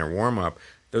giving them in their warm up,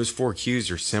 those 4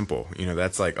 cues are simple.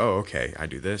 That's like, oh, okay, I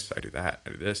do this, I do that,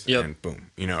 I do this, and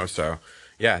boom, so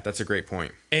yeah, that's a great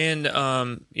point. And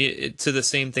to the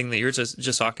same thing that you're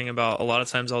just talking about, a lot of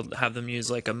times I'll have them use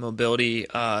like a mobility.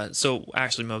 So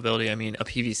actually mobility, I mean a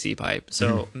PVC pipe.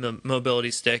 So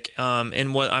mobility stick.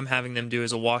 And what I'm having them do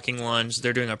is a walking lunge.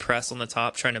 They're doing a press on the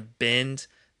top, trying to bend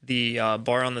the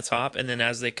bar on the top. And then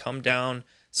as they come down,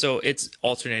 so it's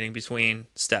alternating between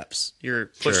steps. You're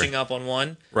pushing up on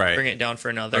one, bring it down for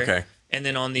another. Okay. And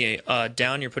then on the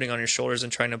down, you're putting on your shoulders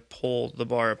and trying to pull the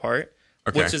bar apart.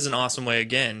 Okay. Which is an awesome way.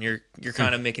 Again, you're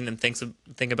kind of making them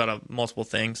think about multiple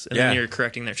things, and then you're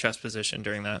correcting their chest position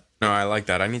during that. No, I like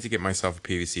that. I need to get myself a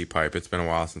PVC pipe. It's been a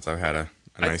while since I've had a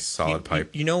nice solid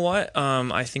pipe. You know what?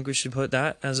 I think we should put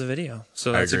that as a video.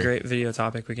 So that's a great video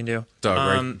topic we can do.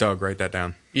 Doug, write that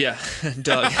down. Yeah,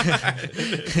 Doug.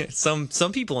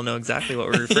 Some people know exactly what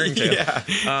we're referring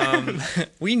to.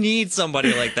 We need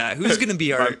somebody like that. Who's going to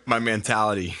be our my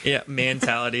mentality? Yeah,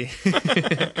 mentality.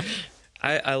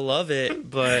 I love it,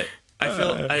 but I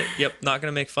feel not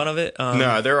gonna make fun of it.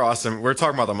 No, they're awesome. We're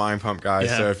talking about the Mind Pump guys,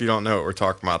 so if you don't know what we're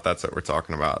talking about, that's what we're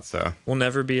talking about. So we'll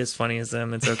never be as funny as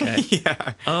them. It's okay.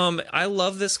 Yeah. I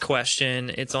love this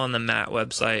question. It's on the MAT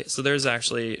website. So there's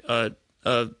actually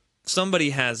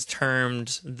somebody has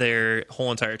termed their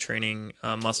whole entire training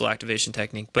muscle activation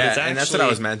technique, but it's actually, and that's what I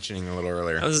was mentioning a little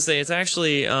earlier. I was gonna say it's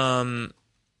actually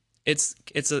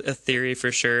It's a theory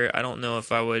for sure. I don't know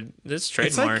if I would. It's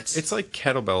trademarked. It's like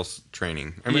kettlebells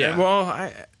training. I mean,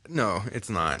 well, no, it's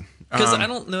not. Because I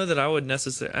don't know that I would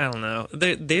necessarily. I don't know.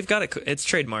 They've got it. It's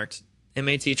trademarked.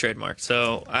 MAT trademarked.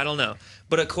 So I don't know.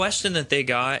 But a question that they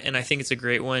got, and I think it's a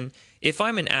great one. If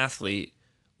I'm an athlete,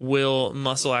 will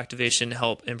muscle activation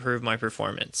help improve my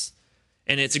performance?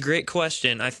 And it's a great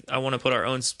question. I want to put our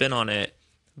own spin on it,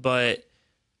 but.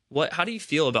 How do you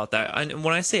feel about that? And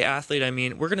when I say athlete, I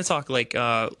mean, we're going to talk like,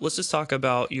 let's just talk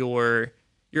about your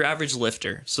average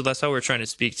lifter. So that's how we're trying to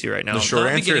speak to right now. The short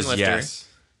answer is lifter. yes.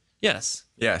 Yes.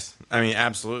 Yes. I mean,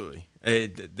 absolutely.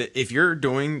 If you're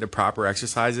doing the proper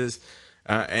exercises,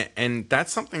 and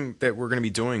that's something that we're going to be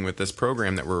doing with this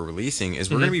program that we're releasing, is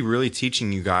we're going to be really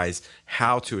teaching you guys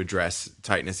how to address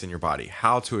tightness in your body,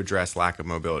 how to address lack of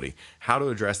mobility, how to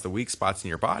address the weak spots in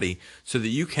your body so that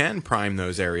you can prime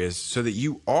those areas so that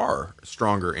you are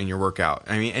stronger in your workout.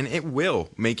 I mean, and it will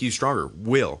make you stronger.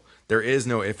 There is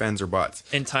no ifs, ands, or buts.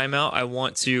 In timeout, I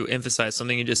want to emphasize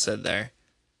something you just said there.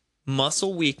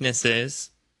 Muscle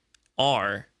weaknesses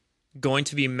are going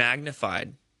to be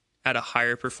magnified at a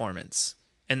higher performance.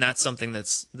 And that's something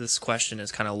this question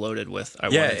is kind of loaded with. I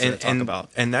wanted to talk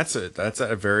about. And that's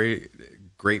a very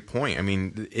great point. I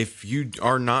mean, if you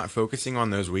are not focusing on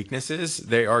those weaknesses,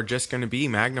 they are just going to be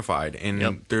magnified in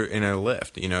a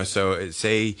lift, you know. So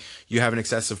say you have an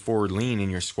excessive forward lean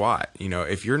in your squat, you know,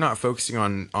 if you're not focusing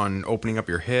on opening up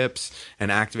your hips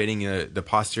and activating the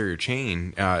posterior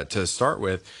chain to start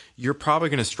with, you're probably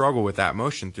going to struggle with that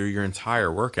motion through your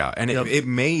entire workout. And it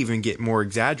may even get more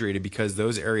exaggerated because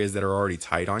those areas that are already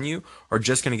tight on you are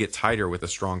just going to get tighter with a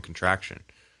strong contraction.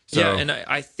 So, yeah, and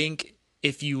I think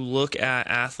if you look at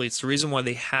athletes, the reason why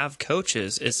they have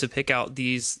coaches is to pick out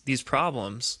these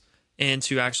problems and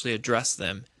to actually address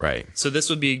them. Right. So this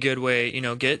would be a good way, you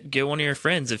know, get one of your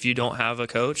friends if you don't have a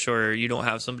coach or you don't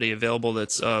have somebody available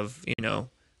that's of, you know,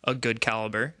 a good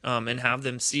caliber, and have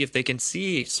them see if they can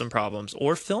see some problems,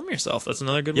 or film yourself. That's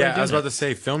another good way of doing it. Yeah, I was about to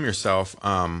say, film yourself.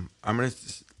 I'm gonna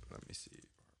let me see.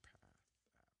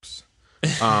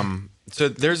 So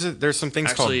there's some things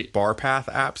Actually, called bar path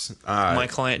apps. My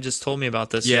client just told me about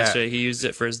this yesterday. He used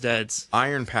it for his deads.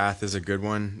 Iron Path is a good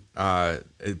one.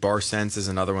 Bar Sense is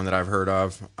another one that I've heard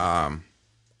of. I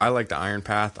like the Iron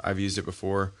Path. I've used it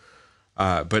before.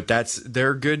 But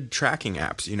they're good tracking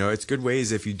apps. You know, it's good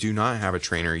ways if you do not have a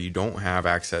trainer, you don't have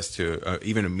access to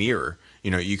even a mirror.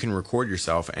 You know, you can record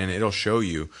yourself and it'll show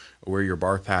you where your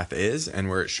bar path is and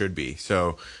where it should be.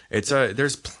 So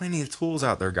there's plenty of tools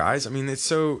out there, guys. I mean, it's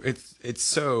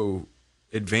so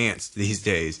advanced these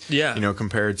days. Yeah. You know,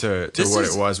 compared to what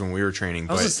it was when we were training.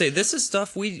 I was gonna say, this is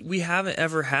stuff we haven't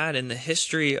ever had in the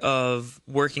history of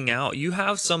working out. You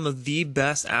have some of the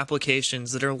best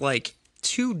applications that are like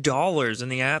 $2 in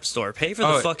the app store. Pay for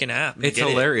the fucking app. It's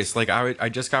hilarious. Like I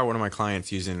just got one of my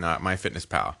clients using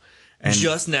MyFitnessPal. And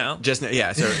just now,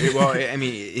 yeah. So I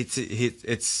mean,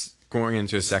 it's going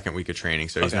into his second week of training,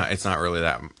 so it's not really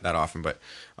that often, but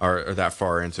or that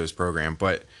far into his program.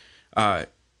 But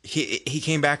he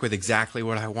came back with exactly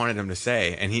what I wanted him to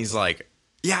say, and he's like,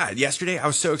 yeah, yesterday I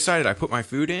was so excited. I put my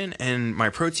food in and my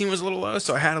protein was a little low,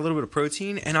 so I had a little bit of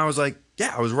protein, and I was like,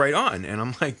 yeah, I was right on. And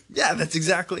I'm like, yeah, that's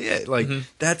exactly it. Like,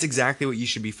 that's exactly what you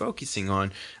should be focusing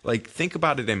on. Like, think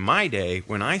about it in my day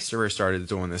when I first started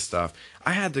doing this stuff.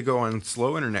 I had to go on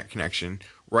slow internet connection,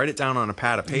 write it down on a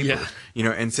pad of paper, you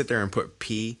know, and sit there and put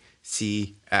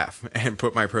PCF and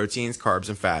put my proteins, carbs,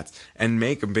 and fats and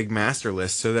make a big master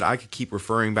list so that I could keep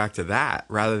referring back to that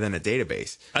rather than a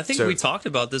database. I think we talked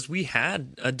about this. We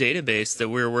had a database that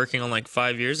we were working on like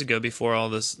 5 years ago before all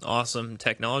this awesome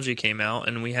technology came out,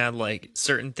 and we had like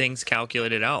certain things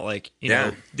calculated out. Like, you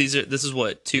know, this is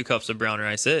what 2 cups of brown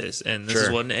rice is, and this is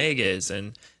what an egg is,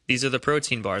 and these are the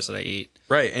protein bars that I eat.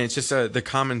 Right, and it's just the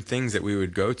common things that we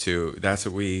would go to. That's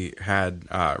what we had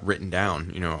written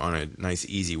down, you know, on a nice,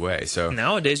 easy way. So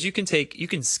nowadays, you can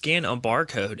scan a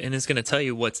barcode, and it's going to tell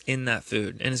you what's in that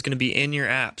food, and it's going to be in your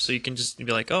app. So you can just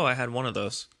be like, oh, I had one of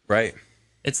those. Right.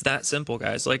 It's that simple,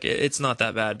 guys. Like, it's not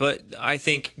that bad. But I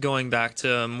think going back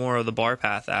to more of the bar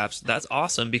path apps, that's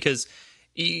awesome because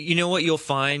you know what you'll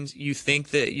find. You think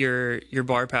that your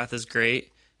bar path is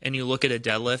great, and you look at a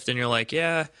deadlift, and you're like,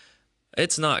 yeah,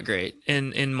 it's not great.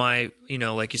 And in my, you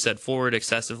know, like you said, forward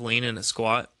excessive lean in a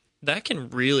squat, that can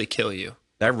really kill you.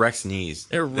 That wrecks knees.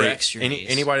 It wrecks your knees.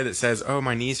 Anybody that says, "Oh,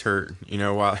 my knees hurt," you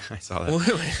know, while I saw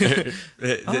that.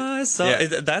 I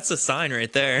saw that's a sign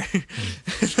right there.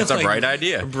 That's like, a bright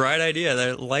idea. A bright idea.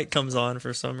 The light comes on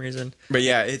for some reason. But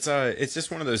yeah, it's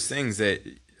just one of those things that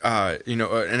you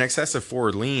know, an excessive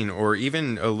forward lean or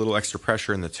even a little extra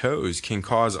pressure in the toes can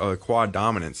cause a quad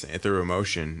dominance through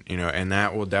emotion, you know, and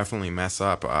that will definitely mess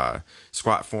up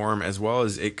squat form, as well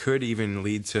as it could even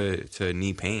lead to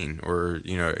knee pain or,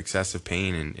 you know, excessive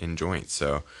pain in joints.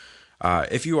 So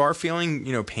if you are feeling,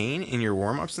 you know, pain in your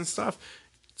warm-ups and stuff,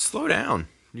 slow down.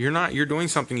 You're doing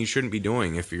something you shouldn't be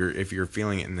doing if you're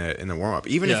feeling it in the warm-up.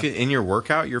 Even if in your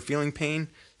workout you're feeling pain,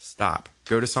 stop.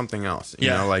 Go to something else.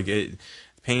 You know, like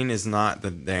pain is not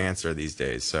the answer these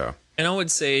days. So, and I would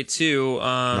say too,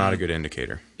 not a good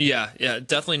indicator. Yeah,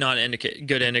 definitely not an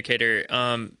good indicator.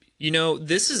 You know,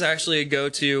 this is actually a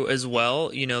go-to as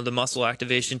well. You know, the muscle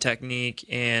activation technique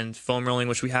and foam rolling,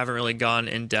 which we haven't really gone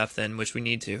in depth in, which we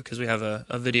need to because we have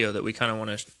a video that we kind of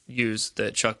want to use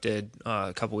that Chuck did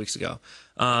a couple weeks ago.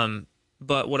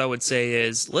 But what I would say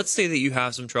is, let's say that you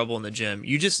have some trouble in the gym.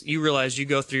 You realize you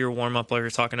go through your warm-up like you're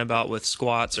talking about with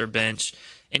squats or bench,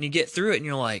 and you get through it and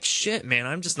you're like, shit, man,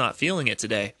 I'm just not feeling it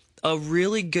today. A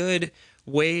really good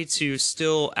way to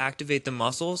still activate the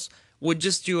muscles would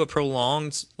just do a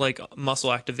prolonged like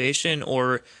muscle activation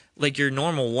or like your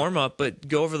normal warm up, but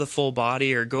go over the full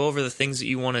body or go over the things that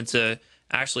you wanted to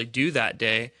actually do that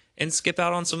day and skip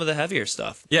out on some of the heavier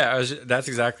stuff. Yeah, that's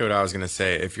exactly what I was gonna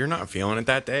say. If you're not feeling it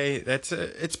that day,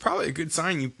 it's probably a good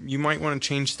sign. You might want to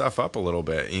change stuff up a little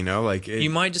bit. You know, like You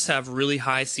might just have really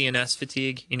high CNS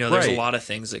fatigue. You know, there's a lot of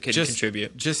things that could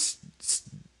contribute. Just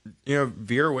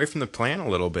veer away from the plan a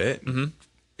little bit. Mm-hmm.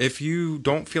 If you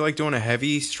don't feel like doing a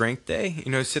heavy strength day,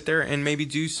 sit there and maybe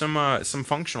do some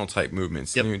functional type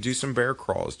movements. Yep. Do some bear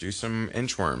crawls, do some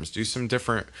inchworms, do some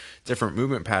different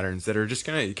movement patterns that are just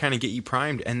going to kind of get you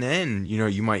primed. And then,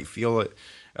 you might feel it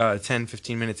 10,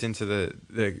 15 minutes into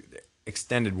the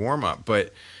extended warm up.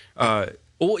 But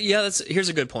here's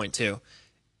a good point too.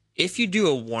 If you do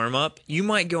a warm up, you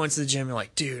might go into the gym and you're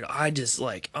like, dude,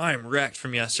 I'm wrecked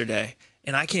from yesterday.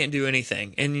 And I can't do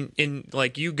anything. And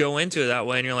like you go into it that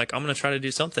way and you're like, I'm going to try to do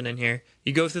something in here.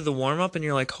 You go through the warm up and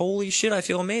you're like, holy shit, I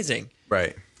feel amazing.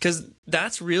 Right. Because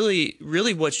that's really,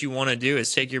 really what you want to do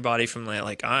is take your body from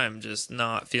like, I'm just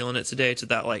not feeling it today to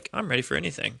that, like, I'm ready for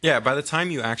anything. Yeah. By the time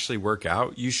you actually work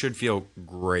out, you should feel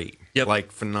great. Yep.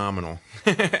 Like phenomenal.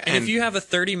 and if you have a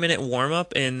 30-minute warm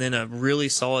up and then a really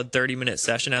solid 30-minute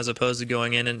session, as opposed to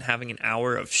going in and having an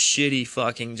hour of shitty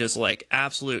fucking just like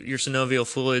absolute, your synovial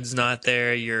fluid's not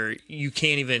there. You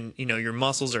can't even, your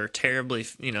muscles are terribly,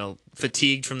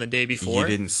 fatigued from the day before. You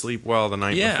didn't sleep well the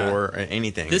night before or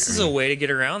anything. This is a way to get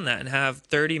around that and have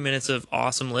 30 minutes of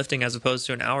awesome lifting as opposed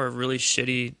to an hour of really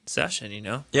shitty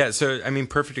session, Yeah. So,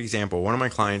 perfect example. One of my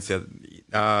clients said,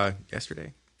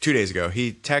 yesterday, 2 days ago,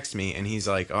 he texted me and he's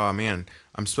like, oh man,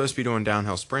 I'm supposed to be doing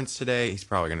downhill sprints today. He's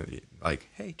probably going to be like,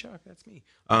 hey Chuck, that's me.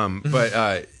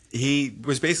 But he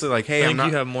was basically like, hey, I think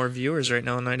you have more viewers right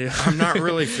now than I do. I'm not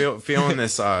really feeling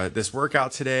this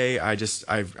workout today.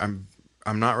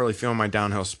 I'm not really feeling my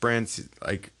downhill sprints.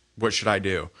 Like, what should I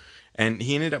do? And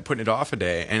he ended up putting it off a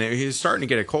day, and he was starting to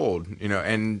get a cold,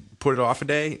 and put it off a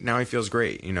day. Now he feels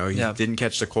great. He didn't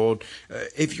catch the cold.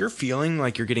 If you're feeling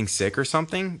like you're getting sick or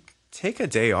something, take a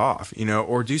day off,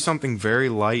 or do something very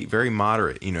light, very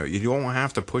moderate. You don't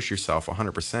have to push yourself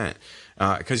 100%,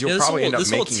 because you'll probably end up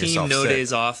making yourself sick. This whole team no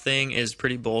days off thing is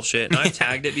pretty bullshit. And I've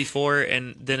tagged it before,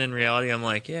 and then in reality, I'm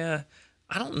like, yeah,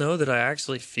 I don't know that I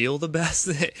actually feel the best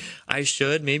that I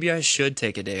should. Maybe I should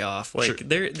take a day off. Like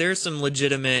sure. There's some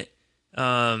legitimate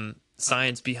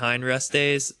science behind rest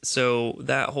days. So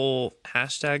that whole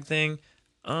hashtag thing,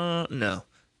 no.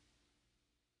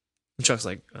 Chuck's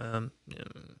like,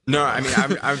 no,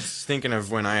 I was thinking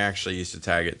of when I actually used to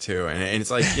tag it too, and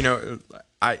it's like,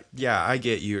 I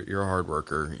get you, you're a hard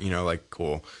worker, like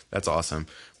cool, that's awesome,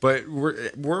 but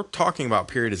we're talking about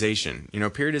periodization.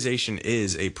 Periodization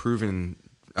is a proven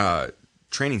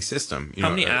training system. How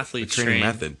many athletes training train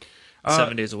method?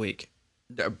 7 days a week?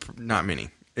 Not many.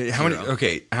 How many?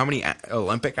 Okay, how many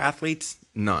Olympic athletes?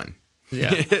 None.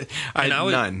 Yeah,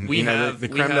 none. We have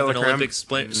an Olympic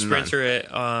sprinter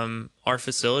none. at our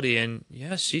facility, and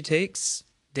she takes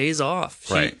days off.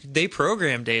 They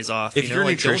program days off. If your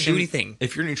nutrition, don't do anything.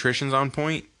 If your nutrition's on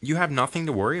point, you have nothing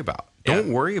to worry about.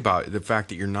 Don't worry about the fact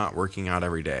that you're not working out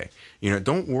every day.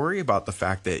 Don't worry about the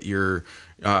fact that you're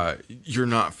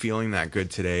not feeling that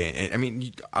good today.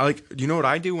 And what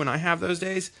I do when I have those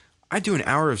days? I do an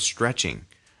hour of stretching,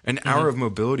 an hour of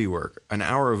mobility work, an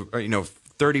hour of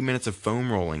 30 minutes of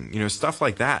foam rolling, stuff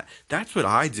like that. That's what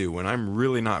I do when I'm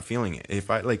really not feeling it. If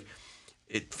I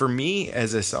for me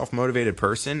as a self-motivated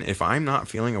person, if I'm not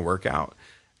feeling a workout,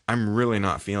 I'm really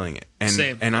not feeling it. And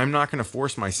Same. And I'm not going to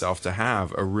force myself to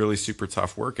have a really super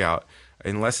tough workout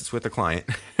unless it's with a client,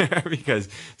 because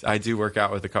I do work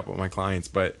out with a couple of my clients,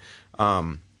 but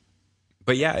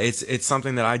yeah, it's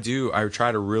something that I do. I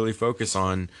try to really focus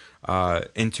on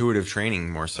intuitive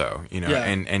training more so,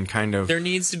 and kind of, there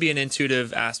needs to be an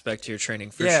intuitive aspect to your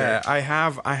training for sure. Yeah, I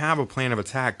have a plan of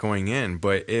attack going in,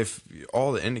 but if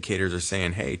all the indicators are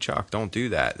saying, hey Chuck, don't do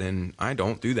that, then I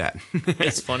don't do that.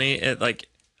 It's funny,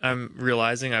 I'm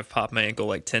realizing I've popped my ankle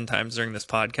like 10 times during this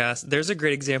podcast. There's a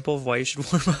great example of why you should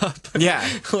warm up. Yeah.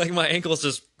 Like my ankle's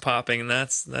just popping, and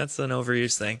that's an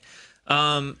overuse thing.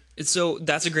 So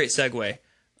that's a great segue.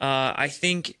 I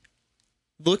think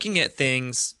looking at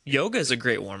things, yoga is a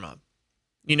great warm up.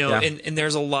 And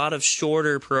there's a lot of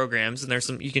shorter programs, and there's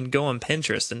some, you can go on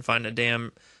Pinterest and find a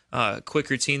damn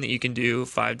quick routine that you can do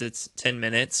 5 to 10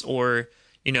 minutes, or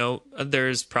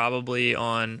there's probably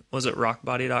on, was it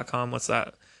rockbody.com? What's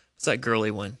that girly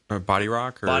one? Body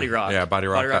Rock? Body Rock. Yeah,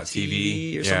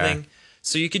 bodyrock.tv TV or something.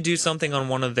 So you could do something on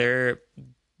one of their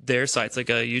sites,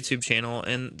 like a YouTube channel,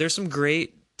 and there's some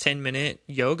great 10-minute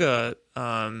yoga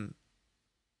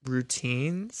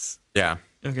routines. Yeah.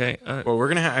 Okay. Well, we're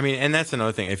gonna have. And that's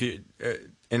another thing. If you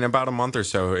in about a month or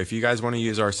so, if you guys want to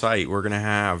use our site, we're gonna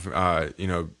have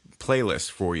playlists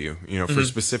for you, for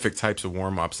specific types of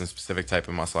warm ups and specific type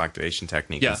of muscle activation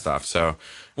technique and stuff. So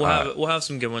we'll have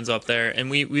some good ones up there, and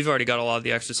we've already got a lot of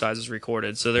the exercises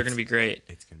recorded, so they're going to be great.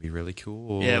 It's going to be really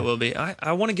cool. Yeah, it will be.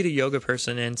 I want to get a yoga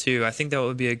person in too. I think that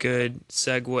would be a good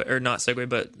segue, or not segue,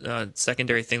 but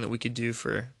secondary thing that we could do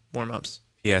for warm ups.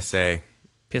 PSA.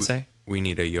 We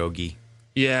need a yogi.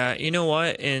 Yeah, you know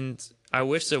what? And I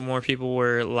wish that more people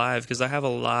were live, because I have a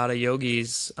lot of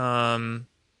yogis on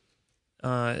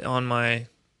my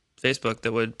Facebook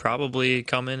that would probably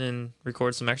come in and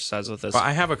record some exercise with us. Well,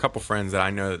 I have a couple friends that I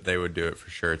know that they would do it for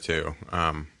sure too.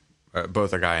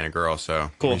 Both a guy and a girl.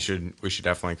 So cool. We should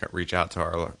definitely reach out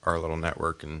to our little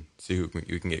network and see who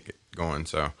we can get going.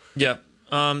 So yeah.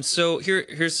 So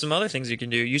here's some other things you can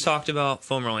do. You talked about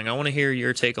foam rolling. I want to hear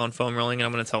your take on foam rolling, and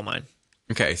I'm going to tell mine.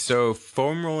 Okay, so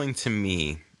foam rolling to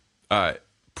me,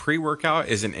 pre-workout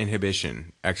is an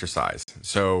inhibition exercise.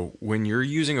 So when you're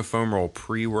using a foam roll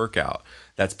pre-workout,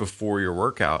 that's before your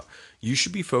workout, you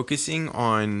should be focusing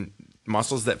on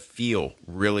muscles that feel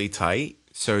really tight.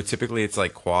 So typically it's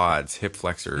like quads, hip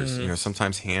flexors,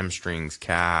 sometimes hamstrings,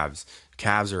 calves.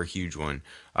 Calves are a huge one.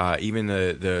 Even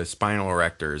the spinal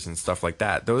erectors and stuff like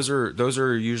that. Those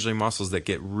are usually muscles that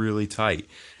get really tight.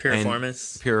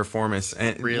 Piriformis,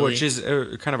 and really? Which is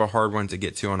kind of a hard one to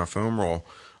get to on a foam roll.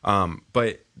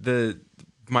 But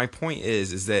my point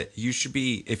is that you should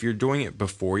be, if you're doing it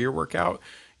before your workout,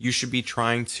 you should be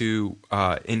trying to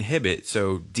inhibit,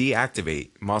 so deactivate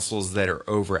muscles that are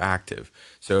overactive.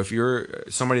 So if you're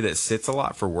somebody that sits a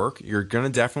lot for work, you're going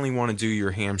to definitely want to do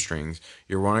your hamstrings.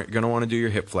 You're going to want to do your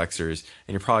hip flexors,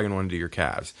 and you're probably going to want to do your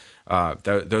calves.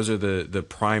 Those are the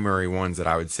primary ones that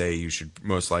I would say you should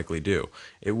most likely do.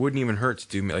 It wouldn't even hurt to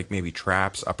do like maybe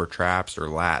traps, upper traps, or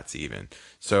lats even.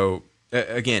 So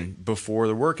again, before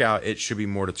the workout, it should be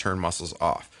more to turn muscles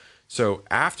off. So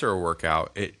after a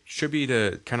workout, it should be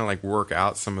to kind of like work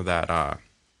out some of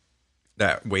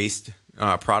that waste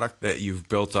product that you've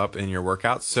built up in your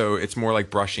workouts. So it's more like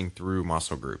brushing through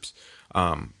muscle groups.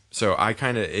 So I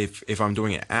kind of, if I'm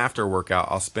doing it after a workout,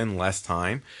 I'll spend less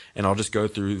time and I'll just go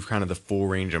through kind of the full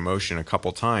range of motion a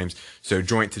couple times. So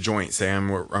joint to joint, say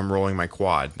I'm rolling my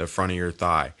quad, the front of your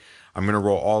thigh. I'm going to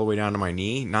roll all the way down to my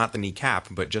knee, not the kneecap,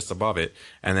 but just above it,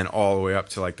 and then all the way up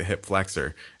to like the hip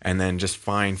flexor, and then just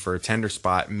find for a tender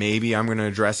spot. Maybe I'm going to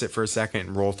address it for a second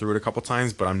and roll through it a couple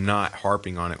times, but I'm not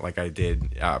harping on it like I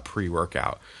did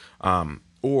pre-workout.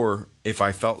 Or if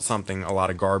I felt something, a lot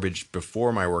of garbage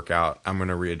before my workout, I'm going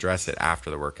to readdress it after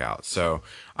the workout. So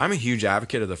I'm a huge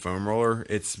advocate of the foam roller.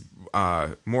 It's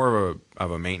more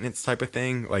of a maintenance type of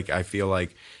thing. Like I feel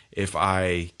like if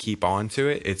I keep on to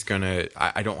it,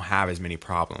 I don't have as many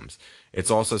problems. It's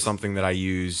also something that I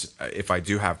use if I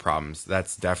do have problems.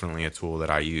 That's definitely a tool that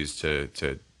I use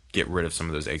to get rid of some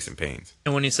of those aches and pains.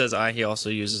 And when he says he also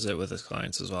uses it with his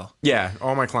clients as well. Yeah,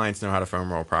 all my clients know how to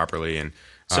foam roll properly, and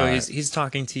so he's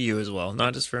talking to you as well,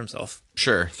 not just for himself.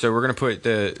 Sure. So we're gonna put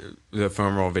the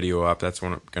foam roll video up. That's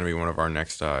gonna be one of our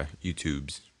next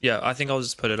YouTubes. Yeah, I think I'll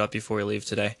just put it up before we leave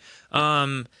today.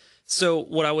 So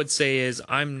what I would say is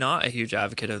I'm not a huge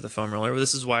advocate of the foam roller.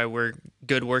 This is why we're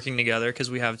good working together, because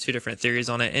we have two different theories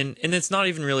on it. And it's not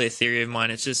even really a theory of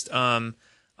mine. It's just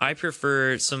I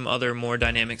prefer some other more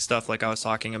dynamic stuff like I was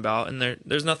talking about. And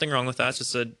there's nothing wrong with that. It's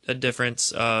just a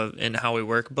difference in how we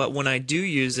work. But when I do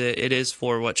use it, it is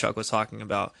for what Chuck was talking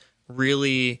about.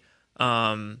 Really, if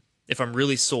I'm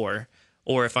really sore,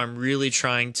 or if I'm really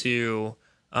trying to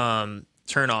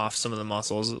turn off some of the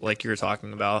muscles like you were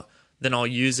talking about, then I'll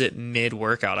use it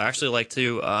mid-workout. I actually like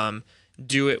to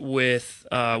do it with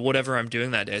whatever I'm doing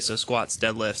that day. So squats,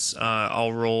 deadlifts,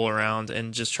 I'll roll around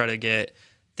and just try to get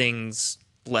things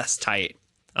less tight.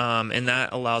 And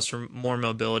that allows for more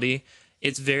mobility.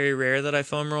 It's very rare that I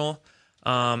foam roll.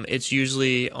 It's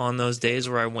usually on those days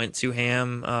where I went to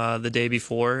ham the day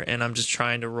before, and I'm just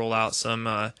trying to roll out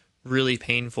some really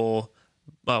painful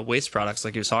waste products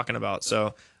like he was talking about.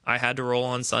 So I had to roll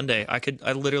on Sunday.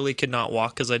 I literally could not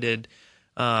walk because I did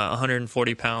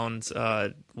 140 pound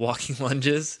walking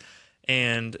lunges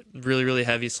and really, really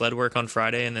heavy sled work on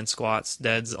Friday, and then squats,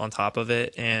 deads on top of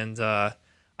it. And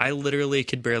I literally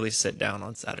could barely sit down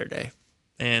on Saturday.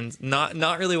 And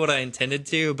not really what I intended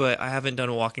to, but I haven't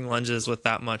done walking lunges with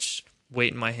that much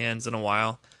weight in my hands in a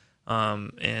while.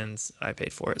 And I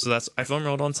paid for it. So I foam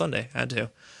rolled on Sunday. I had to.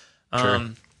 Sure.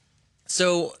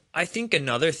 So I think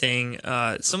another thing,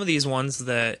 some of these ones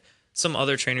that some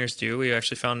other trainers do, we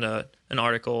actually found an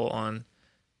article on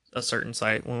a certain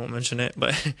site. We won't mention it,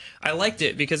 but I liked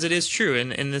it because it is true.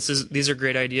 And these are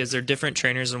great ideas. They're different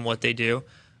trainers and what they do.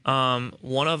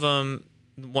 One of them,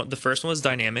 the first one was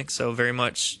dynamic. So very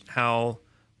much how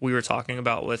we were talking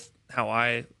about with how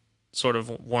I sort of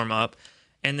warm up.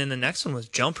 And then the next one was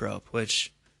jump rope,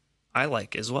 which I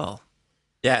like as well.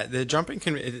 Yeah, the jumping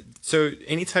so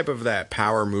any type of that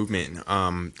power movement,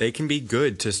 they can be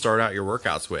good to start out your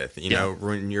workouts with. You know,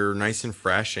 when you're nice and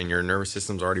fresh and your nervous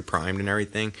system's already primed and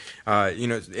everything. You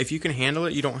know, if you can handle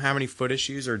it, you don't have any foot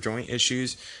issues or joint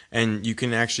issues, and you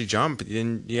can actually jump.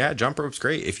 Then jump rope's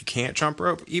great. If you can't jump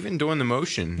rope, even doing the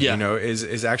motion, you know,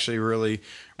 is actually really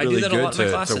good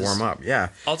to warm up. Yeah,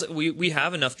 we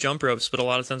have enough jump ropes, but a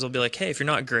lot of times I'll be like, hey, if you're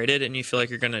not graded and you feel like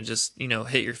you're gonna just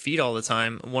hit your feet all the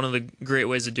time, one of the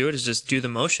great ways to do it is just do the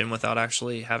motion without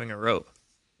actually having a rope.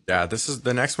 Yeah,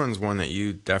 the next one's one that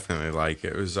you definitely like.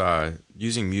 It was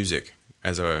using music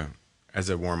as a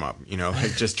warm up. You know,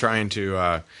 like just trying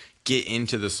to get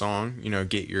into the song. You know,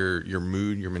 get your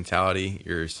mood, your mentality,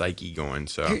 your psyche going.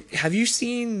 So, have you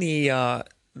seen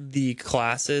the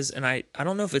classes? And I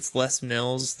don't know if it's Les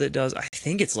Mills that does. I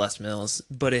think it's Les Mills,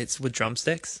 but it's with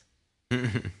drumsticks.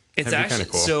 It's actually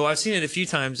cool. So I've seen it a few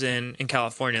times in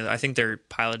California. I think they're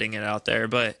piloting it out there,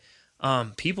 but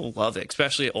people love it,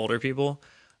 especially older people.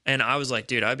 And I was like,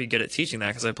 dude, I'd be good at teaching that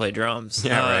because I play drums.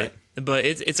 Yeah, right. But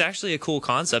it's actually a cool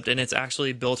concept, and it's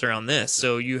actually built around this.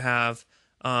 So you have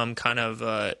kind of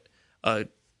a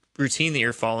routine that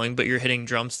you're following, but you're hitting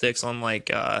drumsticks on like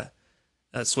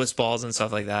Swiss balls and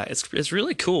stuff like that. It's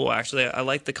really cool, actually. I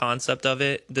like the concept of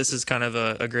it. This is kind of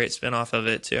a great spin-off of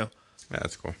it too. Yeah,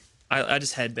 that's cool. I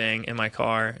just headbang in my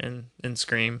car and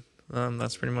scream.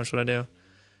 That's pretty much what I do.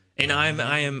 And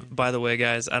I am, by the way,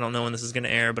 guys, I don't know when this is going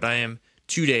to air, but I am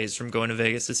 2 days from going to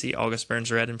Vegas to see August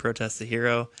Burns Red and Protest the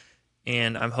Hero,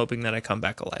 and I'm hoping that I come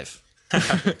back alive.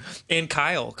 And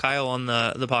Kyle on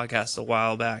the podcast a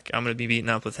while back, I'm going to be meeting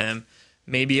up with him.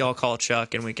 Maybe I'll call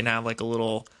Chuck and we can have like a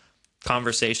little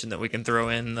conversation that we can throw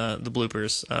in the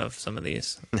bloopers of some of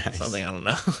these. Nice. Something, I don't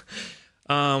know.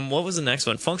 What was the next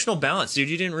one? Functional balance, dude.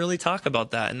 You didn't really talk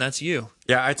about that, and that's you.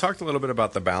 Yeah, I talked a little bit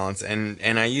about the balance, and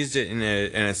I used it in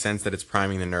a sense that it's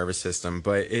priming the nervous system,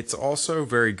 but it's also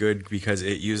very good because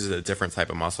it uses a different type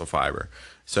of muscle fiber.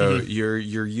 So you're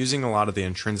using a lot of the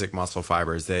intrinsic muscle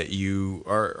fibers that you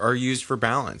are used for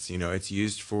balance. You know, it's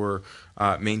used for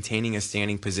maintaining a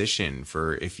standing position,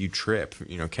 for if you trip,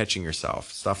 catching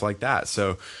yourself, stuff like that.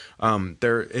 So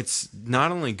it's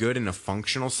not only good in a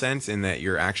functional sense in that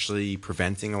you're actually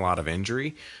preventing a lot of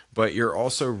injury, but you're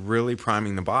also really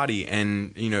priming the body. And,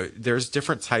 there's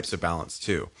different types of balance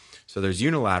too. So there's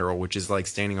unilateral, which is like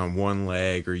standing on one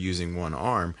leg or using one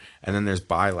arm. And then there's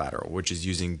bilateral, which is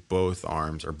using both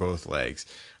arms or both legs.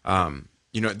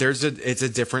 It's a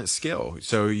different skill.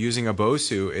 So using a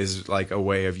Bosu is like a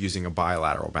way of using a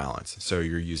bilateral balance. So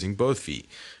you're using both feet.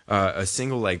 A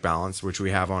single leg balance, which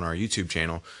we have on our YouTube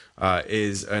channel,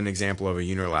 is an example of a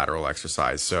unilateral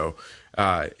exercise. So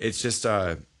it's just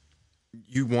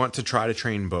you want to try to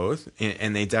train both,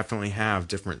 and they definitely have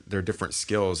different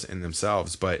skills in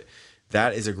themselves. But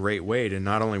that is a great way to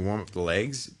not only warm up the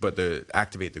legs, but to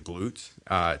activate the glutes,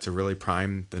 to really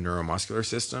prime the neuromuscular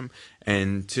system,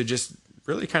 and to just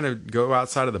really kind of go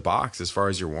outside of the box as far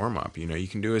as your warm up. You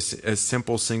can do a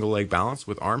simple single leg balance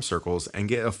with arm circles and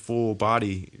get a full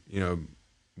body,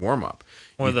 warm up.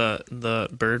 Or the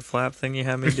bird flap thing you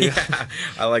had me do. Yeah,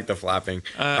 I like the flapping.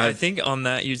 I think on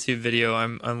that YouTube video,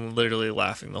 I'm literally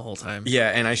laughing the whole time. Yeah,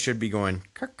 and I should be going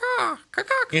caca, caca,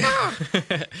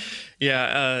 caca.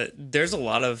 Yeah, there's a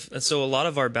lot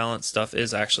of our balance stuff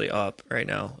is actually up right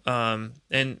now.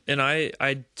 And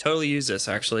I totally use this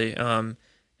actually.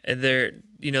 And the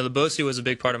Bosu was a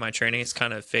big part of my training. It's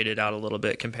kind of faded out a little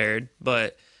bit compared,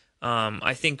 but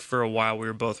I think for a while we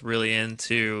were both really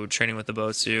into training with the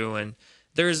Bosu, and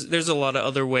there's a lot of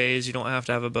other ways. You don't have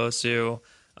to have a Bosu,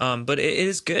 but it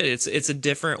is good. It's a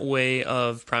different way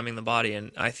of priming the body,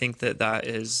 and I think that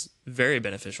is very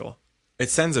beneficial. It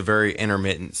sends a very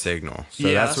intermittent signal. So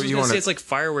yeah, that's what you want to say. It's like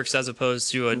fireworks as opposed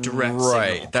to a direct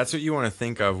right. signal. That's what you want to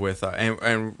think of with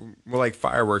and like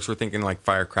fireworks. We're thinking like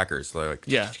firecrackers. Like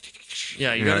yeah,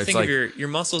 you got to think of your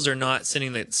muscles are not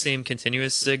sending the same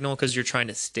continuous signal because you're trying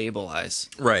to stabilize.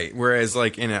 Right. Whereas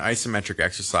like in an isometric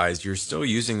exercise, you're still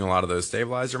using a lot of those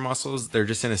stabilizer muscles. They're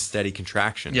just in a steady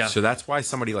contraction. Yeah. So that's why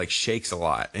somebody like shakes a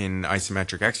lot in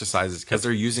isometric exercises, because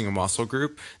they're using a muscle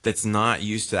group that's not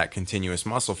used to that continuous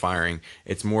muscle firing.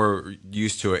 It's more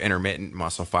used to an intermittent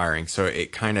muscle firing. So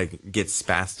it kind of gets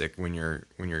spastic when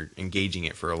you're engaging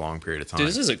it for a long period of time. Dude,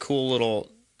 this is a cool little,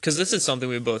 because this is something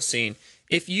we've both seen.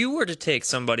 If you were to take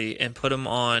somebody and put them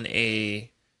on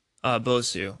a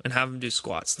Bosu and have them do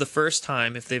squats, the first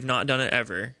time, if they've not done it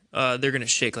ever, they're going to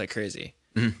shake like crazy.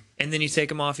 Mm-hmm. And then you take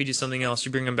them off, you do something else,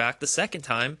 you bring them back. The second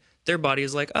time, their body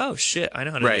is like, oh shit, I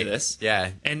know how to do this.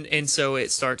 Yeah. And so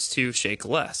it starts to shake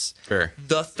less. Sure.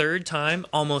 The third time,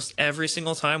 almost every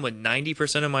single time with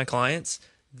 90% of my clients,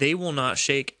 they will not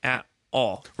shake at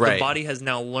all. Right. The body has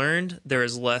now learned there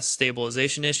is less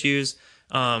stabilization issues.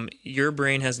 Your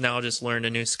brain has now just learned a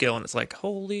new skill, and it's like,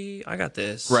 holy, I got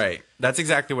this. Right. That's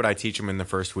exactly what I teach them in the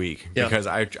first week, Yeah. because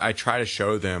I try to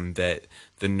show them that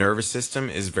the nervous system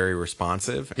is very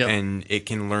responsive Yep. and it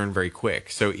can learn very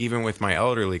quick. So even with my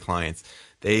elderly clients,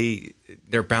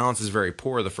 their balance is very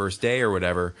poor the first day or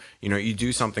whatever. You know, you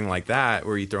do something like that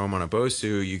where you throw them on a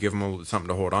Bosu, you give them something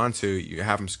to hold on to, you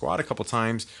have them squat a couple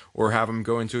times or have them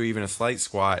go into even a slight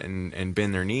squat and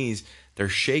bend their knees. They're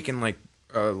shaking like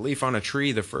a leaf on a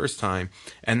tree the first time,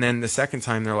 and then the second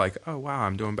time they're like, oh wow,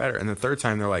 I'm doing better, and the third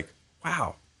time they're like,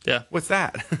 wow, Yeah. what's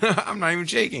that? I'm not even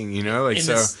shaking, you know, like And,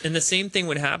 so. and the same thing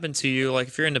would happen to you, like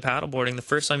if you're into paddleboarding, the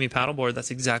first time you paddleboard, that's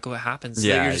exactly what happens.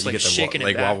 Yeah, You're just you like get the shaking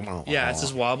like it back. wobble. Yeah, it's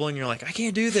just wobbling. You're like, I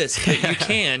can't do this. But you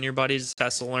can. Your body just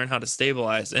has to learn how to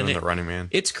stabilize. And Doing the Running Man.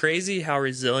 it's crazy how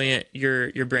resilient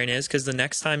your brain is, because the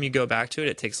next time you go back to it,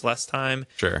 it takes less time.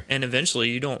 Sure. And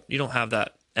eventually you don't have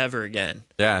that ever again.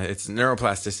 Yeah, it's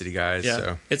neuroplasticity, guys. Yeah,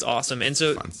 So it's awesome. And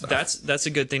so Fun stuff. that's a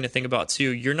good thing to think about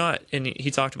too. You're not, and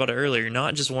he talked about it earlier, you're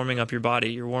not just warming up your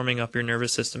body, you're warming up your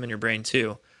nervous system and your brain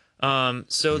too. So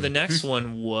Mm-hmm. the next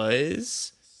one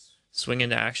was swing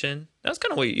into action. That's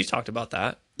kind of what you talked about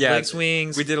that. yeah, Leg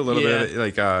swings. We did a little yeah. bit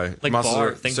like Like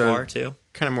bar, so bar too.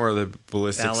 kind of more of the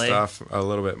ballistic Ballet. stuff, a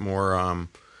little bit more.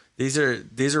 These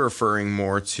are referring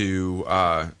more to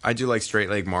I do like straight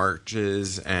leg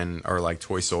marches or like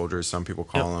toy soldiers, some people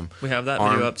call Yep. them. We have that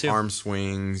video up too. Arm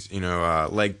swings,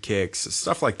 leg kicks,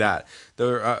 stuff like that.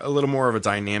 They're a little more of a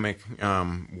dynamic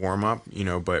warm up,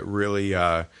 but really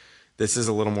this is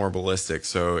a little more ballistic.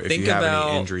 So if Think you have about-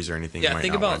 any injuries or anything, you Yeah, might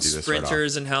think not want about to do this right off.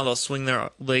 sprinters and how they'll swing their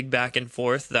leg back and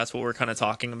forth. That's what we're kind of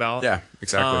talking about. Yeah,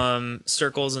 exactly.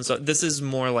 Circles and so this is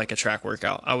more like a track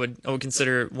workout. I would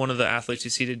consider one of the athletes you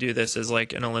see to do this as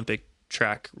like an Olympic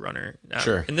track runner.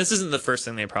 Sure. And this isn't the first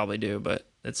thing they probably do, but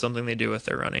it's something they do with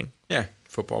their running. Yeah,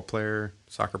 football player,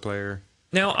 soccer player.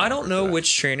 Now, I don't know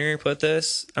which trainer put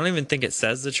this. I don't even think it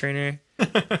says the trainer.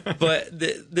 But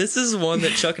this is one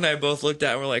that Chuck and I both looked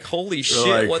at and we're like, holy shit,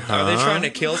 like, what are they huh? trying to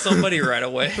kill somebody right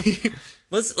away?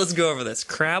 Let's go over this.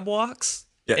 Crab walks.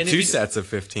 Yeah, And if two you- sets of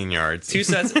 15 yards. Two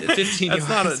sets, 15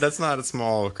 yards. That's not a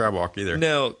small crab walk either.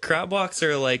 No, crab walks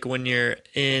are like when you're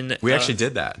in. We actually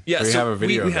did that. Yeah, we so have a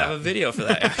video. We of have that. a video for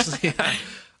that actually. Yeah.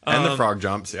 And the frog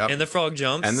jumps. Yep. And the frog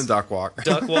jumps. And the duck walk.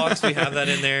 duck walks. We have that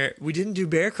in there. We didn't do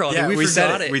bear crawl. Yeah, we said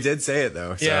forgot it. We did say it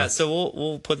though. So. Yeah, so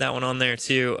we'll put that one on there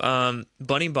too.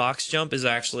 Bunny box jump is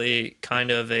actually kind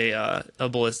of a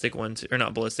ballistic one, too, or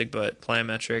not ballistic, but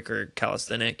plyometric or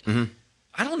calisthenic. Mm-hmm.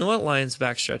 I don't know what lion's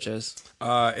backstretch is.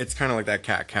 It's kind of like that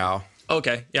cat cow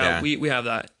Okay, yeah. We have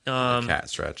that. cat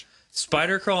stretch.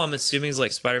 Spider crawl, I'm assuming is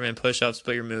like Spider-Man push-ups,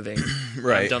 but you're moving.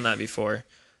 Right. I've done that before.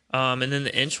 And then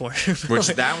the inchworm, Which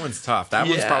that one's tough. That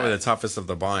one's Yeah. probably the toughest of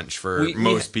the bunch for We-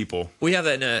 most people. we have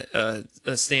that in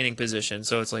a standing position,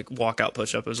 so it's like walkout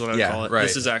push-up is what I would Yeah, call it. right.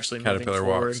 This is actually moving Caterpillar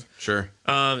forward. walks. Sure.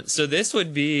 So this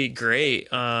would be great.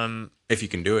 If you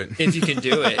can do it. If you can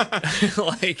do it.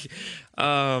 Like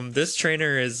this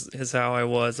trainer is how I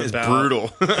was It's about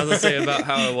brutal. I was gonna say about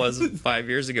how I was 5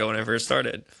 years ago when I first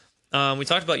started. We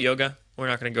talked about yoga. We're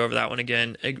not going to go over that one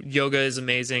again. Yoga is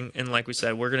amazing, and like we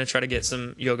said, we're going to try to get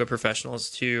some yoga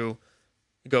professionals to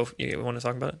go. You want to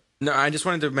talk about it? No, I just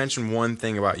wanted to mention one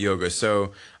thing about yoga.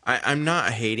 So I'm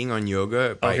not hating on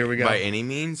yoga here we go. by any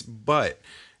means, but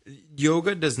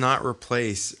yoga does not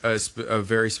replace a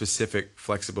very specific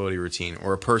flexibility routine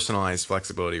or a personalized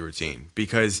flexibility routine,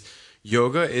 because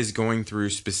yoga is going through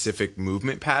specific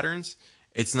movement patterns.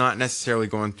 It's not necessarily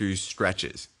going through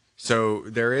stretches. So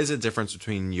there is a difference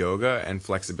between yoga and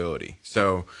flexibility.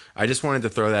 So I just wanted to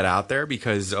throw that out there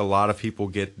because a lot of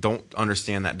people don't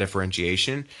understand that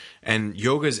differentiation. And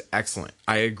yoga is excellent.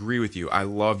 I agree with you. I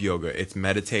love yoga. It's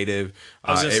meditative.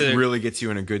 was gonna say, it really gets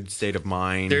you in a good state of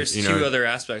mind. There's two other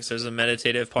aspects. There's a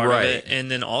meditative part Right. of it, and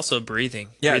then also breathing.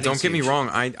 Yeah, Breathing's don't get me huge. wrong.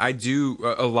 I do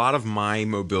a lot of my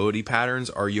mobility patterns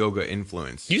are yoga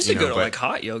influenced. You used to go to but- like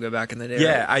hot yoga back in the day.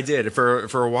 Yeah, right? I did.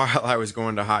 For a while I was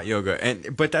going to hot yoga,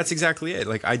 but that's exactly it.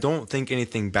 Like, I don't think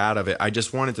anything bad of it. I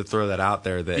just wanted to throw that out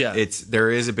there that Yeah.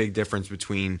 there is a big difference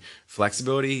between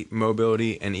flexibility,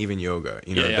 mobility, and even yoga.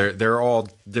 You know, Yeah. they're all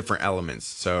different elements.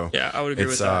 So Yeah, I would agree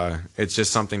with that. It's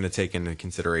just something to take into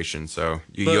consideration. So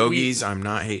you But yogis, I'm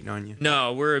not hating on you.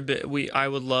 No, we're a bit. I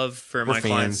would love for my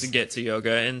clients fans. to get to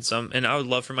yoga, and I would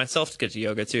love for myself to get to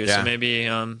yoga too. Yeah. So maybe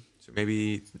So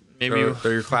maybe Maybe-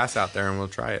 throw your class out there and we'll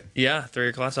try it. yeah, throw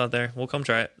your class out there. We'll come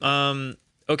try it.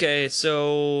 Okay,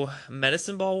 so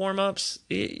medicine ball warm-ups.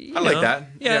 I like that.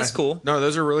 Yeah, that's cool. No,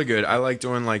 those are really good. I like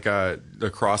doing like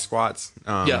the cross squats.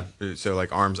 Yeah. So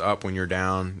like arms up when you're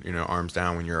down, arms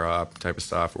down when you're up, type of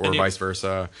stuff, or And vice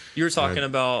versa. You were talking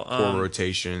about core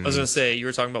rotation. I was gonna say you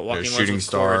were talking about walking shooting lunges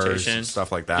with core stars, rotation.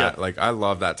 stuff like that. Yeah. Like I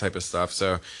love that type of stuff.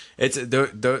 So it's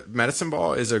the medicine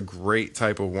ball is a great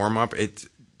type of warm up.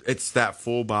 It's that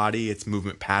full body, it's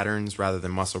movement patterns rather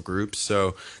than muscle groups.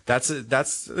 So that's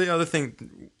the other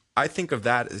thing. I think of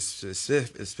that as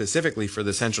specifically for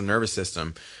the central nervous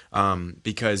system,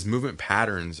 because movement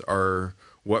patterns are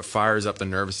what fires up the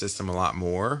nervous system a lot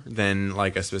more than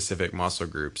like a specific muscle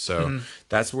group. So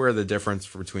that's where the difference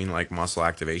between like muscle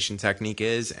activation technique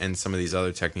is and some of these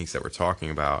other techniques that we're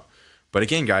talking about. But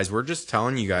again, guys, we're just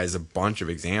telling you guys a bunch of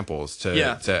examples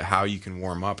to how you can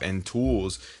warm up and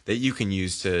tools that you can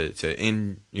use to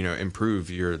improve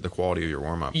the quality of your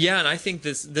warm up. Yeah, and I think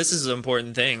this is an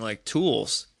important thing, like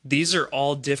tools. These are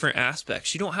all different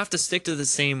aspects. You don't have to stick to the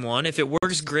same one. If it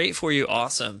works great for you,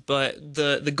 awesome. But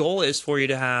the goal is for you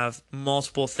to have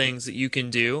multiple things that you can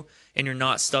do, and you're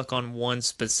not stuck on one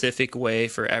specific way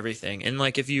for everything. And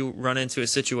like if you run into a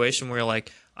situation where you're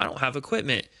like, I don't have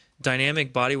equipment,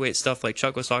 dynamic body weight stuff like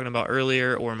Chuck was talking about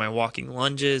earlier, or my walking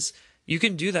lunges, you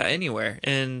can do that anywhere.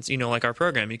 And like our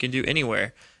program, you can do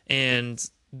anywhere. And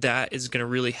that is going to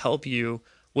really help you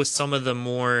with some of the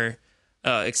more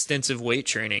extensive weight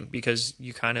training, because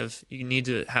you need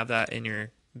to have that in your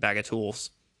bag of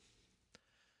tools.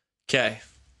 Okay.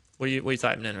 What are you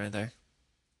typing in right there?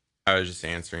 I was just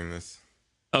answering this.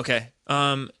 Okay.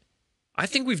 I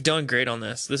think we've done great on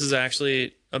this. This is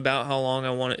actually about how long I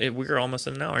want it. We're almost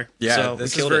an hour. Yeah, so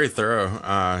this is very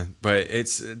thorough. But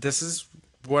this is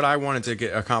what I wanted to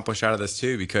get accomplished out of this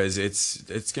too, because it's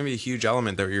going to be a huge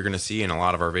element that you're going to see in a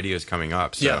lot of our videos coming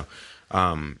up. So,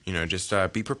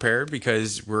 just be prepared,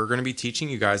 because we're going to be teaching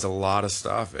you guys a lot of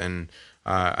stuff, and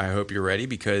I hope you're ready,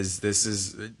 because this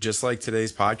is just like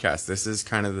today's podcast. This is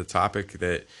kind of the topic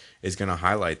that is going to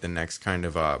highlight the next kind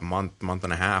of month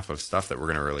and a half of stuff that we're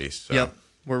going to release. So. Yep.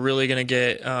 We're really going to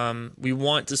get, we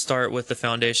want to start with the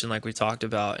foundation like we talked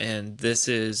about. And this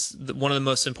is one of the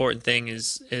most important thing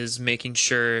is making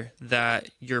sure that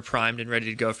you're primed and ready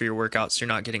to go for your workouts, so you're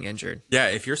not getting injured. Yeah.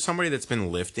 If you're somebody that's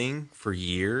been lifting for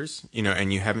years,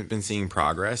 and you haven't been seeing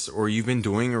progress, or you've been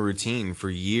doing a routine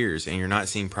for years and you're not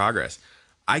seeing progress,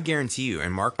 I guarantee you,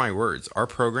 and mark my words, our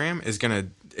program is going to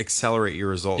accelerate your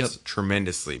results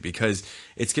tremendously, because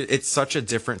it's such a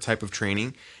different type of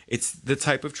training. It's the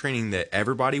type of training that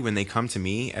everybody, when they come to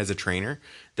me as a trainer,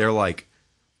 they're like,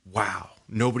 wow,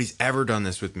 nobody's ever done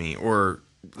this with me, or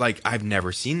like, I've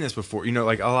never seen this before,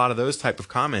 like a lot of those type of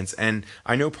comments. And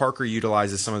I know Parker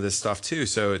utilizes some of this stuff too,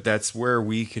 so that's where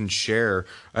we can share.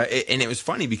 And it was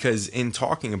funny, because in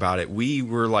talking about it, we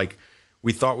were like,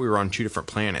 we thought we were on two different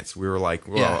planets. We were like,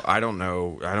 well, yeah. I don't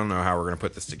know how we're going to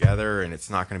put this together, and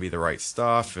it's not going to be the right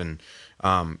stuff. And,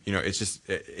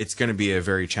 it's going to be a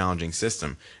very challenging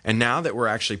system. And now that we're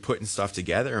actually putting stuff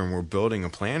together and we're building a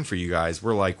plan for you guys,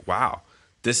 we're like, wow,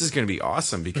 this is going to be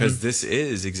awesome, because this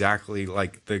is exactly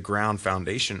like the ground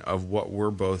foundation of what we're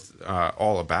both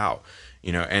all about,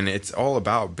 and it's all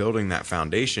about building that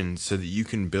foundation so that you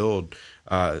can build,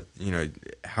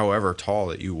 however tall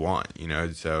that you want,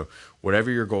 so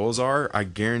whatever your goals are, I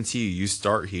guarantee you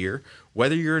start here.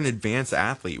 Whether you're an advanced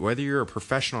athlete, whether you're a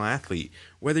professional athlete,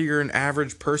 whether you're an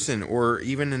average person, or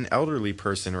even an elderly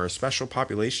person, or a special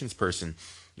populations person,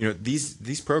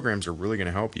 these programs are really going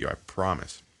to help you. I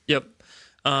promise. Yep.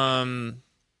 I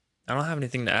don't have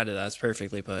anything to add to that. It's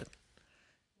perfectly put.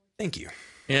 Thank you.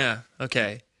 Yeah.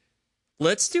 Okay.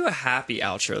 Let's do a happy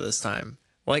outro this time.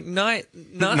 Like not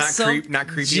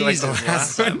creepy like the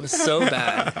last time. It was so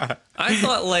bad. I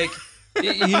thought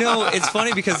it's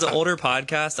funny, because the older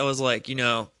podcast, I was like,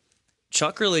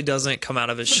 Chuck really doesn't come out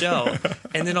of his shell.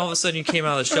 And then all of a sudden you came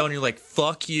out of the shell and you're like,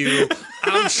 fuck you,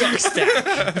 I'm Chuck Stack.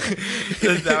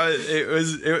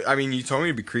 I mean, you told me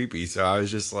to be creepy, so I was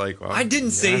just like, well, I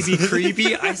didn't say be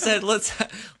creepy. I said, let's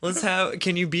have,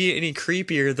 can you be any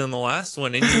creepier than the last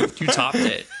one? And you topped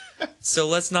it. So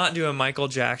let's not do a Michael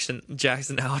Jackson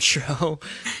outro.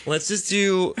 Let's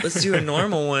do a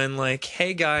normal one. Like,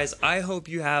 hey guys, I hope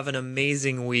you have an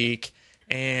amazing week,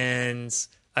 and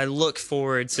I look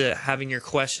forward to having your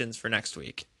questions for next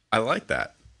week. I like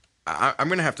that. I'm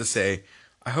going to have to say,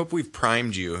 I hope we've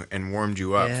primed you and warmed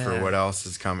you up for what else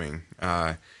is coming.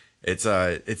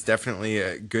 It's definitely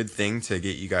a good thing to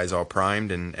get you guys all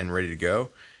primed and ready to go.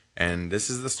 And this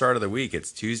is the start of the week.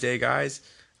 It's Tuesday, guys.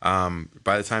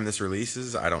 By the time this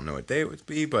releases, I don't know what day it would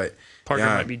be, but Parker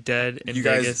might be dead in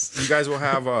Vegas. You guys will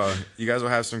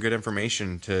have some good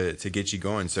information to get you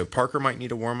going. So Parker might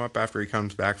need a warm up after he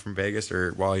comes back from Vegas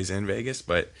or while he's in Vegas,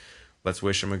 but let's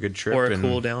wish him a good trip or a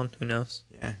cool down. Who knows?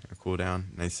 Yeah, a cool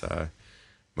down. Nice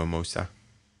mimosa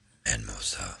and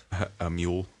mosa. A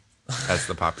mule. That's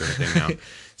the popular thing now.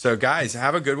 So guys,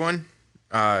 have a good one.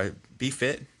 Be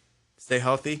fit, stay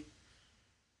healthy,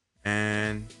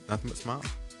 and nothing but smiles.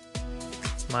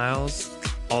 Smiles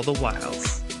all the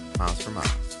whiles. Miles for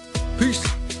miles. Peace.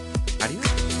 Adios.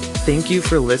 Thank you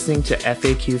for listening to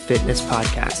FAQ Fitness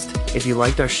Podcast. If you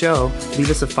liked our show, leave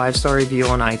us a 5-star review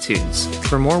on iTunes.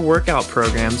 For more workout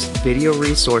programs, video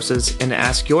resources, and to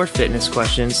ask your fitness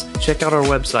questions, check out our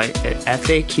website at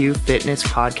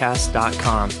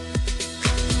faqfitnesspodcast.com.